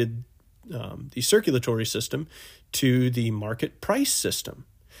equated the circulatory system to the market price system.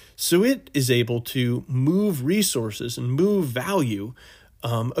 So it is able to move resources and move value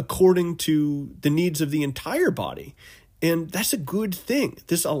according to the needs of the entire body. And that's a good thing.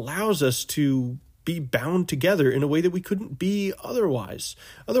 This allows us to be bound together in a way that we couldn't be otherwise.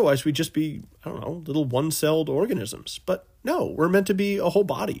 Otherwise, we'd just be, little one-celled organisms. But no, we're meant to be a whole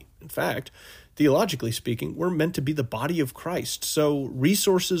body. In fact, theologically speaking, we're meant to be the body of Christ. So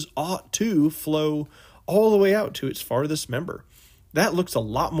resources ought to flow all the way out to its farthest member. That looks a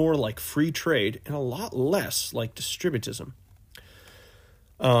lot more like free trade and a lot less like distributism.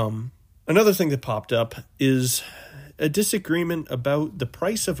 Another thing that popped up is a disagreement about the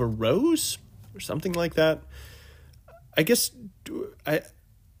price of a rose or something like that. I guess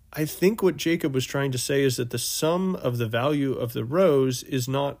I think what Jacob was trying to say is that the sum of the value of the rose is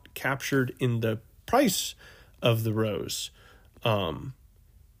not captured in the price of the rose.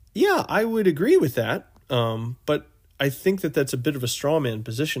 Yeah, I would agree with that. But I think that that's a bit of a straw man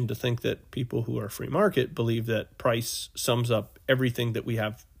position to think that people who are free market believe that price sums up everything that we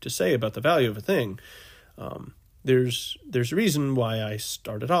have to say about the value of a thing. There's a reason why I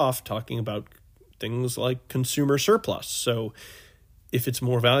started off talking about things like consumer surplus. So if it's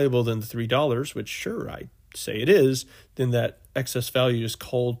more valuable than the $3, which sure I say it is, then that excess value is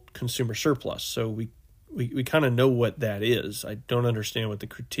called consumer surplus. So we kind of know what that is. I don't understand what the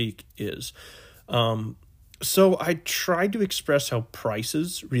critique is. So I tried to express how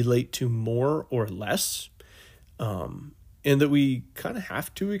prices relate to more or less, and that we kind of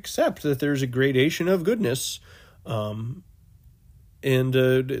have to accept that there's a gradation of goodness, and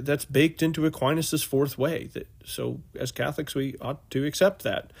that's baked into Aquinas' fourth way. So as Catholics, we ought to accept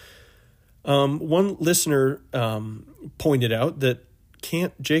that. One listener pointed out that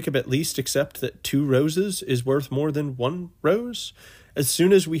can't Jacob at least accept that 2 roses is worth more than 1 rose? As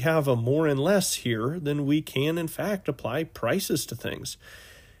soon as we have a more and less here, then we can, in fact, apply prices to things.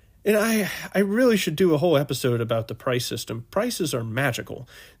 And I really should do a whole episode about the price system. Prices are magical.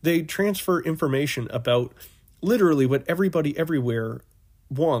 They transfer information about literally what everybody everywhere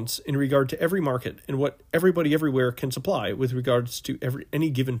wants in regard to every market and what everybody everywhere can supply with regards to any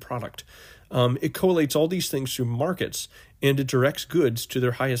given product. It collates all these things through markets, and it directs goods to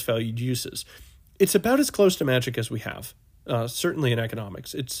their highest valued uses. It's about as close to magic as we have. Certainly in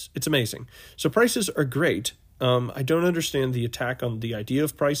economics. It's amazing. So prices are great. I don't understand the attack on the idea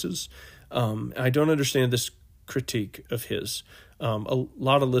of prices. I don't understand this critique of his. A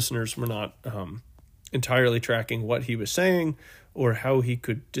lot of listeners were not entirely tracking what he was saying or how he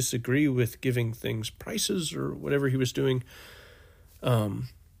could disagree with giving things prices or whatever he was doing. So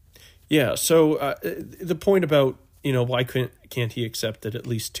the point about, why can't he accept that at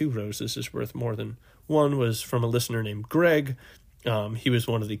least 2 roses is worth more than 1 was from a listener named Greg. He was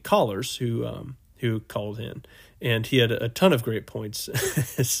one of the callers who called in, and he had a ton of great points.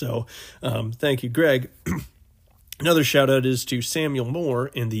 So thank you, Greg. Another shout out is to Samuel Moore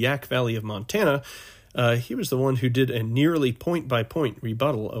in the Yak Valley of Montana. He was the one who did a nearly point-by-point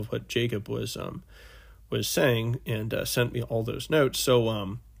rebuttal of what Jacob was saying and sent me all those notes.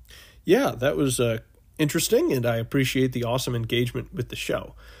 So that was interesting, and I appreciate the awesome engagement with the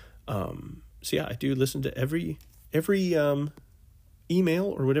show. I do listen to every email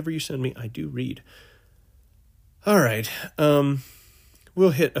or whatever you send me. I do read. All right.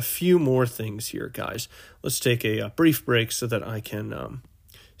 We'll hit a few more things here, guys. Let's take a brief break so that I can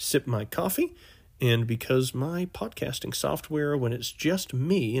sip my coffee. And because my podcasting software, when it's just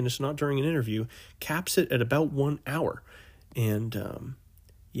me and it's not during an interview, caps it at about 1 hour. And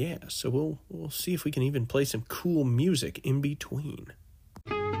so we'll see if we can even play some cool music in between.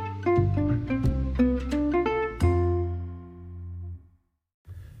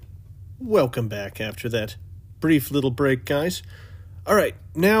 Welcome back after that brief little break, guys. All right,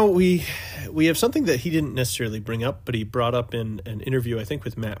 now we have something that he didn't necessarily bring up, but he brought up in an interview, I think,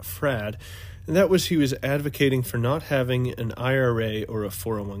 with Matt Fradd, and that was he was advocating for not having an IRA or a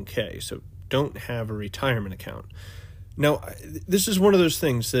 401k, so don't have a retirement account. Now, this is one of those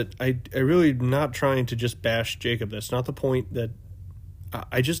things that I really am not trying to just bash Jacob. That's not the point. That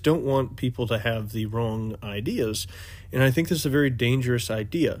I just don't want people to have the wrong ideas, and I think this is a very dangerous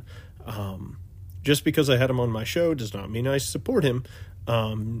idea. Just because I had him on my show does not mean I support him.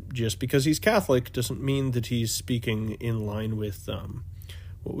 Just because he's Catholic doesn't mean that he's speaking in line with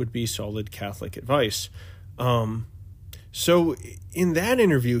what would be solid Catholic advice. So in that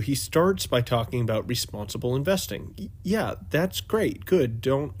interview, he starts by talking about responsible investing. Yeah, that's great. Good.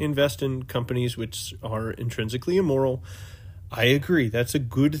 Don't invest in companies which are intrinsically immoral. I agree. That's a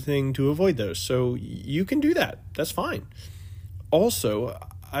good thing to avoid those. So you can do that. That's fine. Also,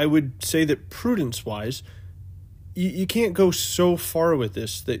 I would say that prudence-wise, you can't go so far with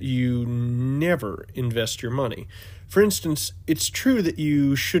this that you never invest your money. For instance, it's true that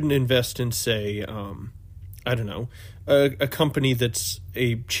you shouldn't invest in, say, a company that's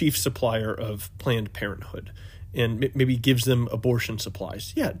a chief supplier of Planned Parenthood and maybe gives them abortion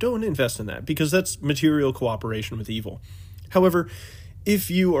supplies. Yeah, don't invest in that because that's material cooperation with evil. However,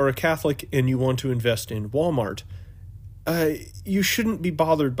 if you are a Catholic and you want to invest in Walmart, you shouldn't be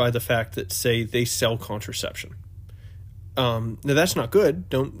bothered by the fact that, say, they sell contraception. Now, that's not good.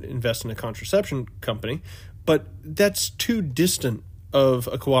 Don't invest in a contraception company, but that's too distant of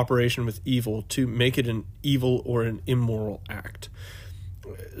a cooperation with evil to make it an evil or an immoral act.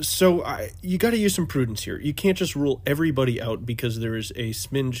 So you got to use some prudence here. You can't just rule everybody out because there is a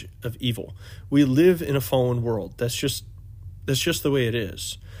smidge of evil. We live in a fallen world. That's just the way it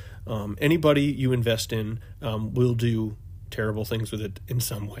is. Anybody you invest in will do terrible things with it in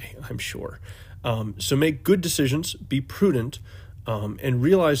some way, I'm sure. So make good decisions, be prudent, and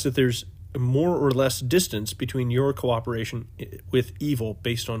realize that there's more or less distance between your cooperation with evil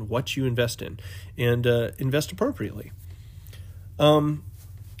based on what you invest in, and invest appropriately.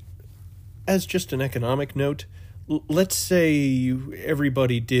 As just an economic note, let's say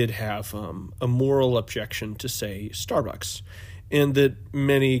everybody did have a moral objection to, say, Starbucks, and that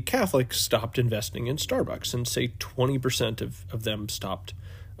many Catholics stopped investing in Starbucks, and say 20% of them stopped,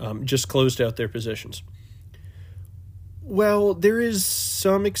 just closed out their positions. Well, there is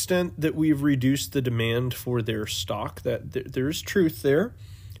some extent that we've reduced the demand for their stock, that there is truth there.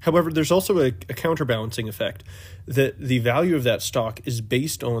 However, there's also a counterbalancing effect, that the value of that stock is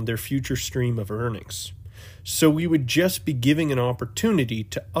based on their future stream of earnings. So we would just be giving an opportunity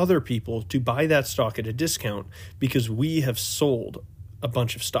to other people to buy that stock at a discount because we have sold a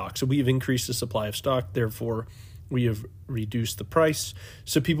bunch of stock. So we have increased the supply of stock, therefore we have reduced the price.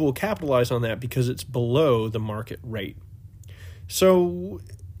 So people will capitalize on that because it's below the market rate. So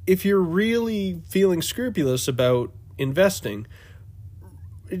if you're really feeling scrupulous about investing,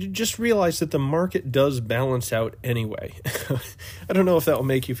 just realize that the market does balance out anyway. I don't know if that will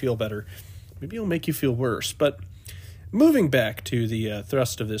make you feel better. Maybe it'll make you feel worse. But moving back to the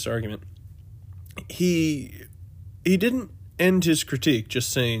thrust of this argument, he didn't end his critique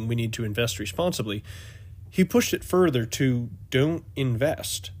just saying we need to invest responsibly. He pushed it further to don't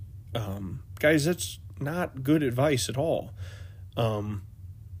invest. Guys, that's not good advice at all.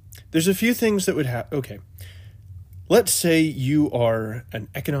 There's a few things that would happen. Okay. Let's say you are an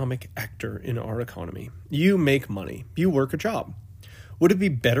economic actor in our economy. You make money. You work a job. Would it be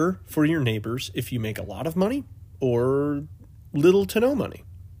better for your neighbors if you make a lot of money or little to no money?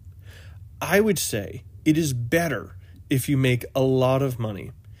 I would say it is better if you make a lot of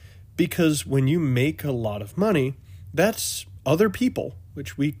money, because when you make a lot of money, that's other people,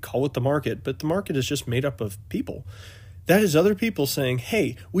 which we call it the market, but the market is just made up of people. That is other people saying,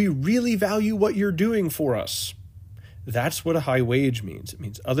 hey, we really value what you're doing for us. That's what a high wage means. It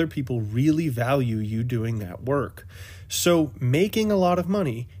means other people really value you doing that work. So making a lot of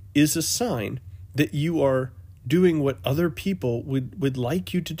money is a sign that you are doing what other people would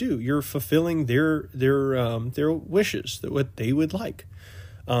like you to do. You're fulfilling their wishes, that what they would like.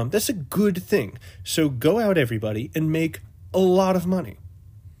 That's a good thing. So go out, everybody, and make a lot of money.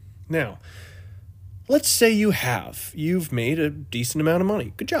 Now, let's say you've made a decent amount of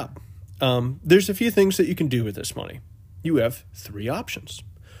money. Good job. There's a few things that you can do with this money. You have 3 options.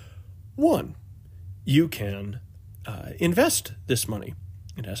 1, you can invest this money.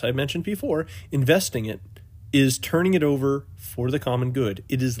 And as I mentioned before, investing it is turning it over for the common good.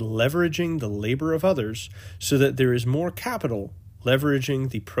 It is leveraging the labor of others so that there is more capital leveraging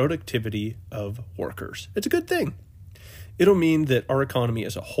the productivity of workers. It's a good thing. It'll mean that our economy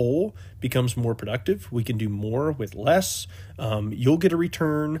as a whole becomes more productive. We can do more with less. You'll get a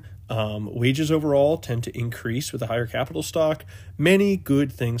return. Wages overall tend to increase with a higher capital stock. Many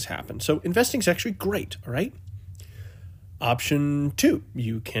good things happen. So investing is actually great, all right? Option 2,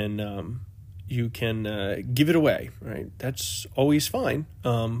 you can give it away, right? That's always fine.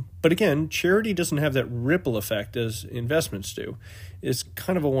 But again, charity doesn't have that ripple effect as investments do. It's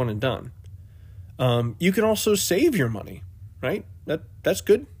kind of a one and done. You can also save your money, right? That's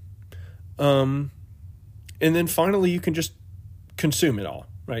good. And then finally, you can just consume it all,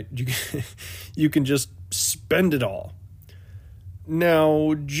 right? You can just spend it all.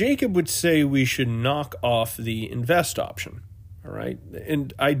 Now, Jacob would say we should knock off the invest option, all right?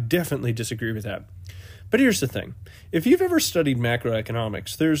 And I definitely disagree with that. But here's the thing. If you've ever studied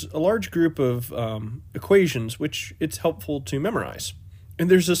macroeconomics, there's a large group of equations which it's helpful to memorize. And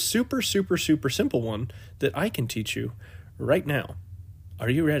there's a super, super, super simple one that I can teach you right now. Are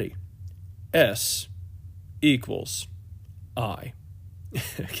you ready? S equals I.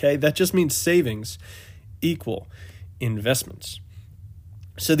 Okay, that just means savings equal investments.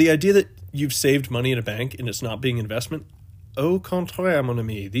 So the idea that you've saved money in a bank and it's not being investment, au contraire, mon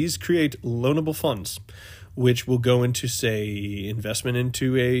ami, these create loanable funds, which will go into, say, investment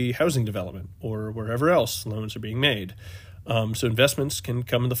into a housing development or wherever else loans are being made. So investments can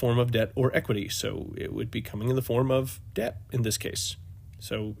come in the form of debt or equity. So it would be coming in the form of debt in this case.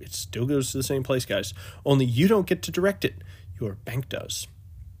 So it still goes to the same place, guys. Only you don't get to direct it. Your bank does.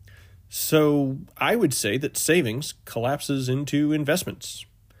 So I would say that savings collapses into investments.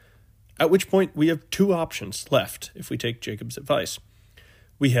 At which point we have two options left if we take Jacob's advice.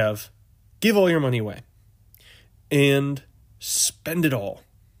 We have give all your money away and spend it all.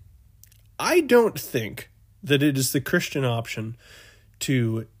 I don't think that it is the Christian option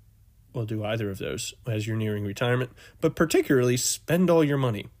to, well, do either of those as you're nearing retirement, but particularly spend all your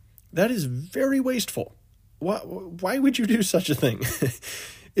money. That is very wasteful. Why would you do such a thing?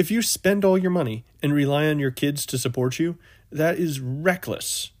 If you spend all your money and rely on your kids to support you, that is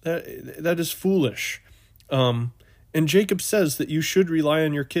reckless. That is foolish. And Jacob says that you should rely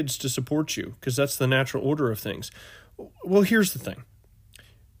on your kids to support you because that's the natural order of things. Well, here's the thing.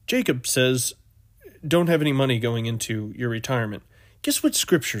 Jacob says, don't have any money going into your retirement. Guess what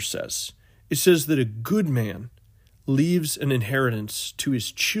Scripture says? It says that a good man leaves an inheritance to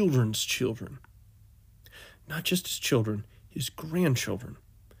his children's children. Not just his children, his grandchildren.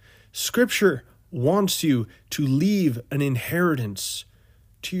 Scripture wants you to leave an inheritance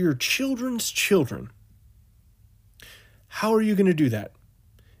to your children's children. How are you going to do that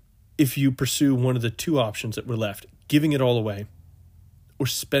if you pursue one of the two options that were left, giving it all away or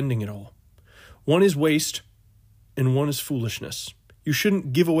spending it all? One is waste and one is foolishness. You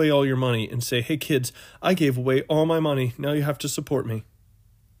shouldn't give away all your money and say, hey kids, I gave away all my money. Now you have to support me.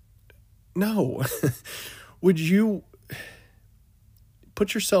 No. Would you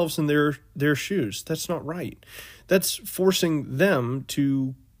put yourselves in their shoes? That's not right. That's forcing them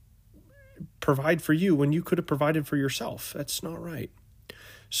to provide for you when you could have provided for yourself. That's not right.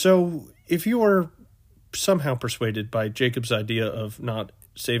 So if you are somehow persuaded by Jacob's idea of not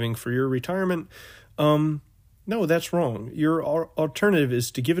saving for your retirement, no, that's wrong. Your alternative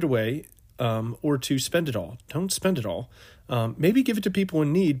is to give it away or to spend it all. Don't spend it all. Maybe give it to people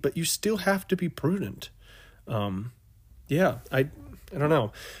in need, but you still have to be prudent. I don't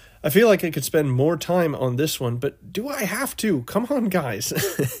know. I feel like I could spend more time on this one, but do I have to? Come on, guys.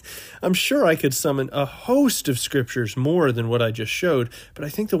 I'm sure I could summon a host of scriptures more than what I just showed, but I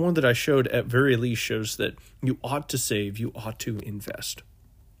think the one that I showed at very least shows that you ought to save, you ought to invest.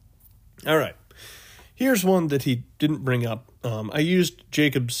 All right. Here's one that he didn't bring up. I used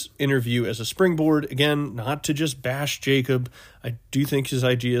Jacob's interview as a springboard. Again, not to just bash Jacob. I do think his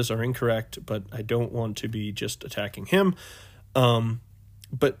ideas are incorrect, but I don't want to be just attacking him.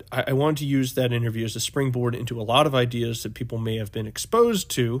 But I want to use that interview as a springboard into a lot of ideas that people may have been exposed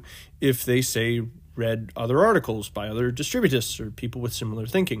to if they, say, read other articles by other distributists or people with similar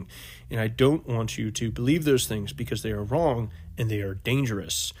thinking. And I don't want you to believe those things because they are wrong and they are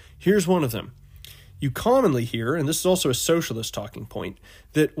dangerous. Here's one of them. You commonly hear, and this is also a socialist talking point,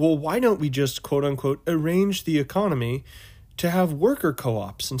 that, well, why don't we just, quote unquote, arrange the economy to have worker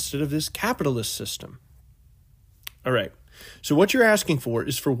co-ops instead of this capitalist system? All right. So what you're asking for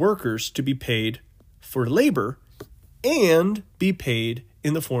is for workers to be paid for labor and be paid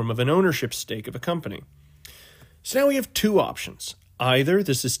in the form of an ownership stake of a company. So now we have two options. Either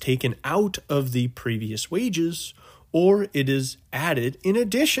this is taken out of the previous wages or it is added in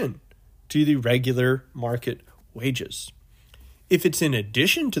addition to the regular market wages. If it's in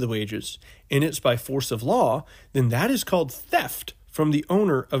addition to the wages and it's by force of law, then that is called theft from the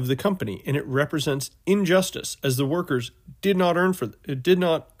owner of the company, and it represents injustice, as the workers did not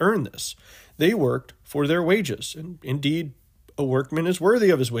earn this. They worked for their wages, and indeed, a workman is worthy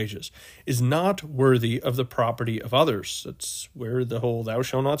of his wages, is not worthy of the property of others. That's where the whole "thou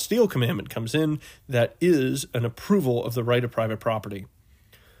shalt not steal" commandment comes in. That is an approval of the right of private property.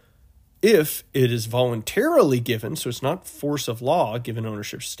 If it is voluntarily given, so it's not force of law given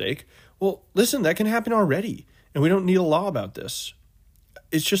ownership stake, well, listen, that can happen already, and we don't need a law about this.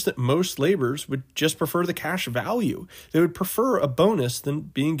 It's just that most laborers would just prefer the cash value. They would prefer a bonus than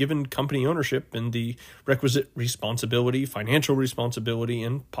being given company ownership and the requisite responsibility, financial responsibility,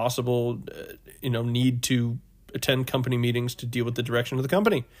 and possible, need to attend company meetings to deal with the direction of the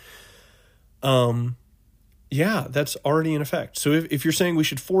company. That's already in effect. So if you're saying we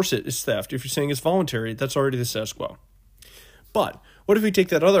should force it, it's theft. If you're saying it's voluntary, that's already the status quo. But what if we take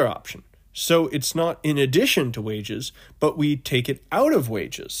that other option? So it's not in addition to wages, but we take it out of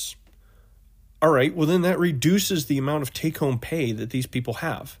wages. All right, well then that reduces the amount of take-home pay that these people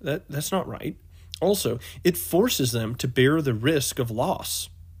have. That's not right. Also, it forces them to bear the risk of loss.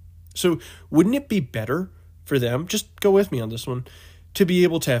 So wouldn't it be better for them, just go with me on this one, to be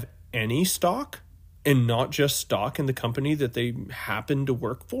able to have any stock and not just stock in the company that they happen to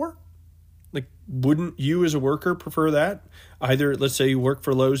work for? Like, wouldn't you as a worker prefer that? Either, let's say you work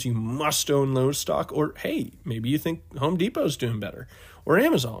for Lowe's, you must own Lowe's stock, or hey, maybe you think Home Depot's doing better. or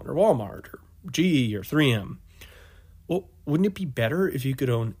Amazon or Walmart or GE or 3M. Well, wouldn't it be better if you could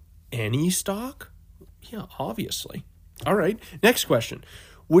own any stock? Yeah, obviously. All right, next question.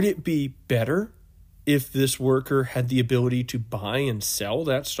 Would it be better if this worker had the ability to buy and sell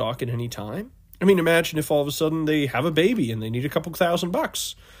that stock at any time? I mean, imagine if all of a sudden they have a baby and they need a couple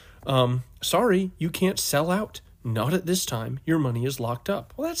 $1,000. Sorry, you can't sell out. Not at this time. Your money is locked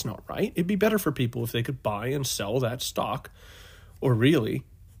up. Well, that's not right. It'd be better for people if they could buy and sell that stock, or really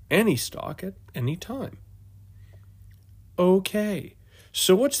any stock at any time. Okay,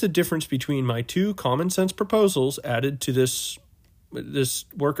 so what's the difference between my two common sense proposals added to this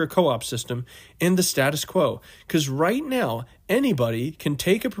worker co-op system and the status quo? Because right now, anybody can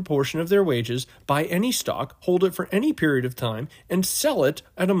take a proportion of their wages, buy any stock, hold it for any period of time, and sell it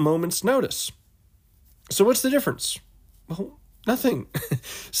at a moment's notice. So what's the difference? Well, nothing.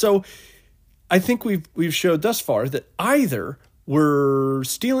 So I think we've showed thus far that either we're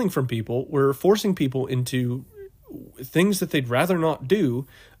stealing from people, we're forcing people into things that they'd rather not do,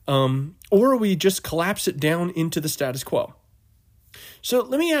 or we just collapse it down into the status quo. So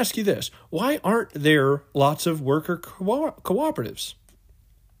let me ask you this. Why aren't there lots of worker cooperatives?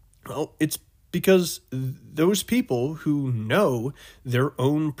 Well, it's because those people who know their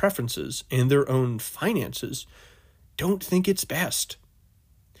own preferences and their own finances don't think it's best.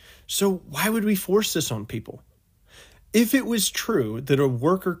 So why would we force this on people? If it was true that a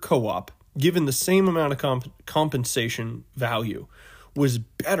worker co-op, given the same amount of compensation value, was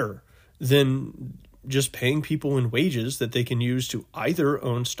better than just paying people in wages that they can use to either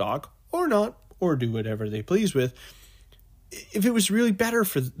own stock or not, or do whatever they please with, if it was really better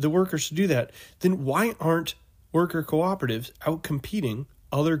for the workers to do that, then why aren't worker cooperatives out competing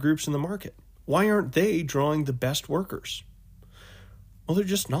other groups in the market? Why aren't they drawing the best workers? Well, they're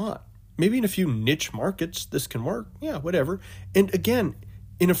just not. Maybe in a few niche markets this can work. Yeah, whatever. And again,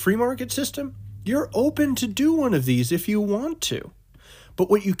 in a free market system, you're open to do one of these if you want to. But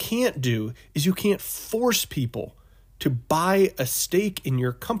what you can't do is you can't force people to buy a stake in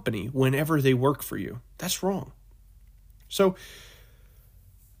your company whenever they work for you. That's wrong. So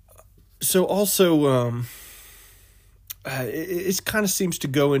also, it kind of seems to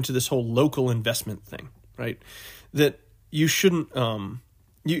go into this whole local investment thing, right? That you shouldn't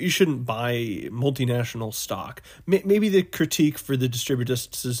you shouldn't buy multinational stock. Maybe the critique for the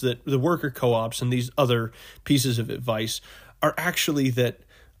distributists is that the worker co-ops and these other pieces of advice are actually that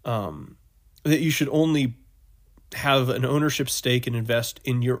you should only have an ownership stake and invest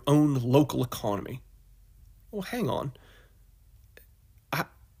in your own local economy. Well, hang on.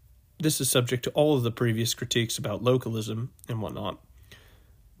 This is subject to all of the previous critiques about localism and whatnot.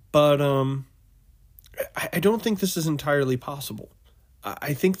 But I don't think this is entirely possible.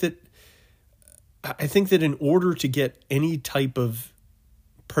 I think that in order to get any type of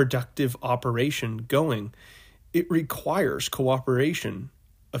productive operation going, it requires cooperation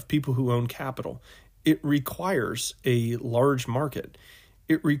of people who own capital. It requires a large market.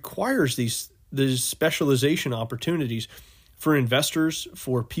 It requires these specialization opportunities for investors,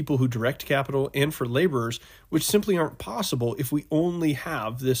 for people who direct capital, and for laborers, which simply aren't possible if we only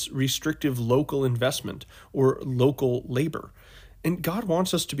have this restrictive local investment or local labor. And God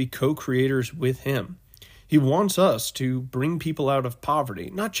wants us to be co-creators with Him. He wants us to bring people out of poverty,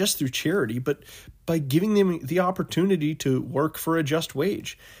 not just through charity, but by giving them the opportunity to work for a just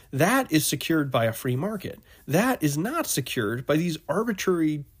wage. That is secured by a free market. That is not secured by these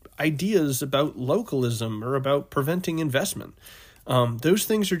arbitrary ideas about localism or about preventing investment. Those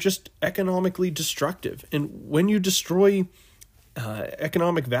things are just economically destructive. And when you destroy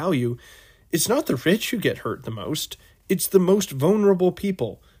economic value, it's not the rich who get hurt the most. It's the most vulnerable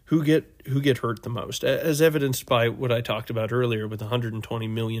people who get hurt the most, as evidenced by what I talked about earlier with 120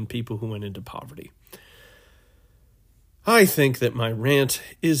 million people who went into poverty. I think that my rant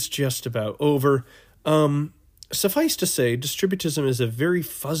is just about over. Suffice to say, distributism is a very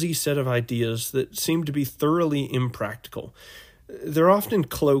fuzzy set of ideas that seem to be thoroughly impractical. They're often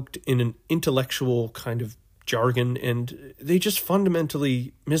cloaked in an intellectual kind of jargon, and they just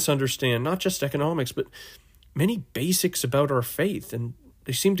fundamentally misunderstand not just economics, but many basics about our faith, and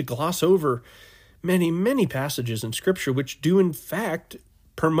they seem to gloss over many, many passages in Scripture which do in fact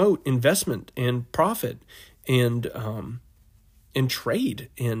promote investment and profit and trade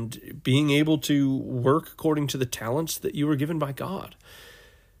and being able to work according to the talents that you were given by God.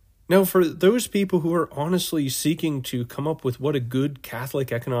 Now, for those people who are honestly seeking to come up with what a good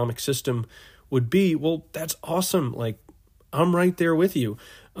Catholic economic system would be, well, that's awesome. Like, I'm right there with you.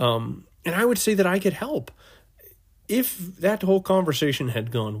 And I would say that I could help. If that whole conversation had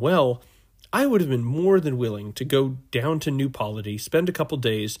gone well, I would have been more than willing to go down to New Polity, spend a couple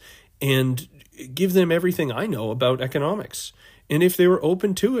days, and give them everything I know about economics. And if they were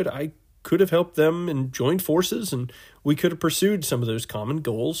open to it, I could have helped them and joined forces, and we could have pursued some of those common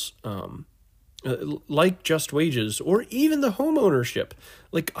goals, like just wages or even the home ownership.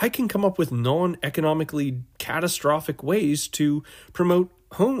 Like, I can come up with non-economically catastrophic ways to promote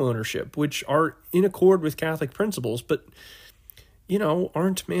home ownership, which are in accord with Catholic principles, but,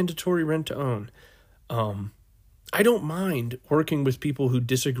 aren't mandatory rent to own. I don't mind working with people who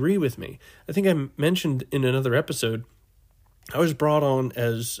disagree with me. I think I mentioned in another episode, I was brought on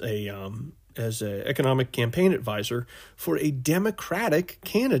as an economic campaign advisor for a Democratic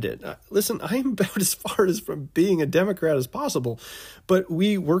candidate. Listen, I am about as far as from being a Democrat as possible, but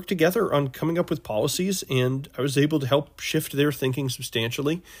we worked together on coming up with policies, and I was able to help shift their thinking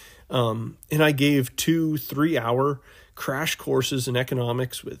substantially. And I gave 2-3 hour crash courses in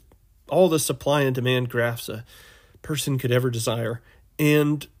economics with all the supply and demand graphs a person could ever desire.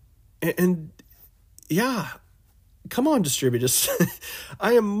 And yeah, come on, Distributists.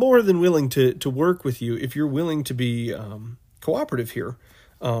 I am more than willing to work with you if you're willing to be cooperative here.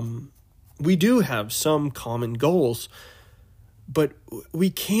 We do have some common goals, but we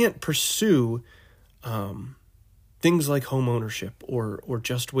can't pursue things like home ownership or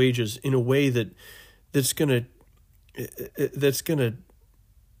just wages in a way that's gonna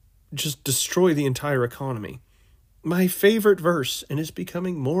just destroy the entire economy. My favorite verse, and it's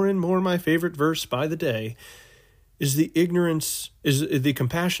becoming more and more my favorite verse by the day, is the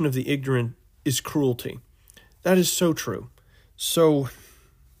compassion of the ignorant is cruelty. That is so true. So,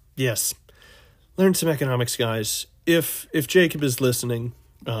 yes, learn some economics, guys. If Jacob is listening,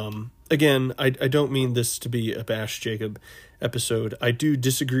 again, I don't mean this to be a Bash Jacob episode. I do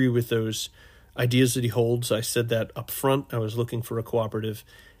disagree with those ideas that he holds. I said that up front. I was looking for a cooperative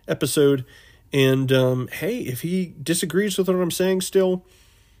episode. And, hey, if he disagrees with what I'm saying still,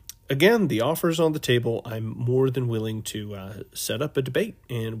 again, the offer's on the table. I'm more than willing to set up a debate,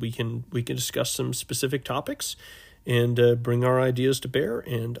 and we can discuss some specific topics and bring our ideas to bear.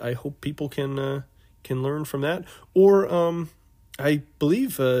 And I hope people can learn from that. Or I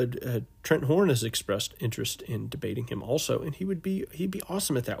believe Trent Horn has expressed interest in debating him also, and he'd be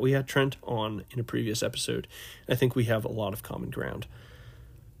awesome at that. We had Trent on in a previous episode. I think we have a lot of common ground.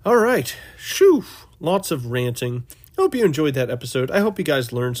 All right, shoo, lots of ranting. I hope you enjoyed that episode. I hope you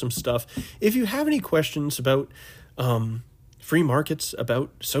guys learned some stuff. If you have any questions about free markets, about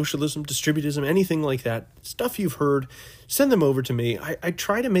socialism, distributism, anything like that, stuff you've heard, send them over to me. I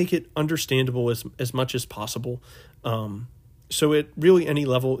try to make it understandable as much as possible. So at really any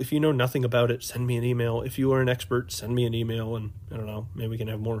level, if you know nothing about it, send me an email. If you are an expert, send me an email, and I don't know, maybe we can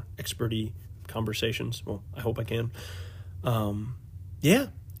have more expert-y conversations. Well, I hope I can. Yeah.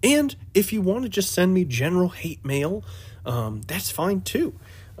 And if you want to just send me general hate mail, that's fine too.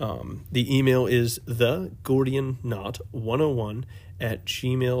 The email is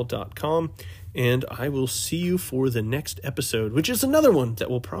thegordianknot101@gmail.com, and I will see you for the next episode, which is another one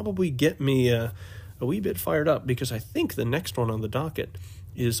that will probably get me a wee bit fired up, because I think the next one on the docket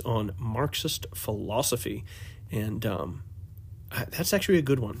is on Marxist philosophy, and that's actually a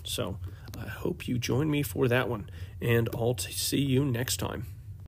good one. So I hope you join me for that one, and I'll see you next time.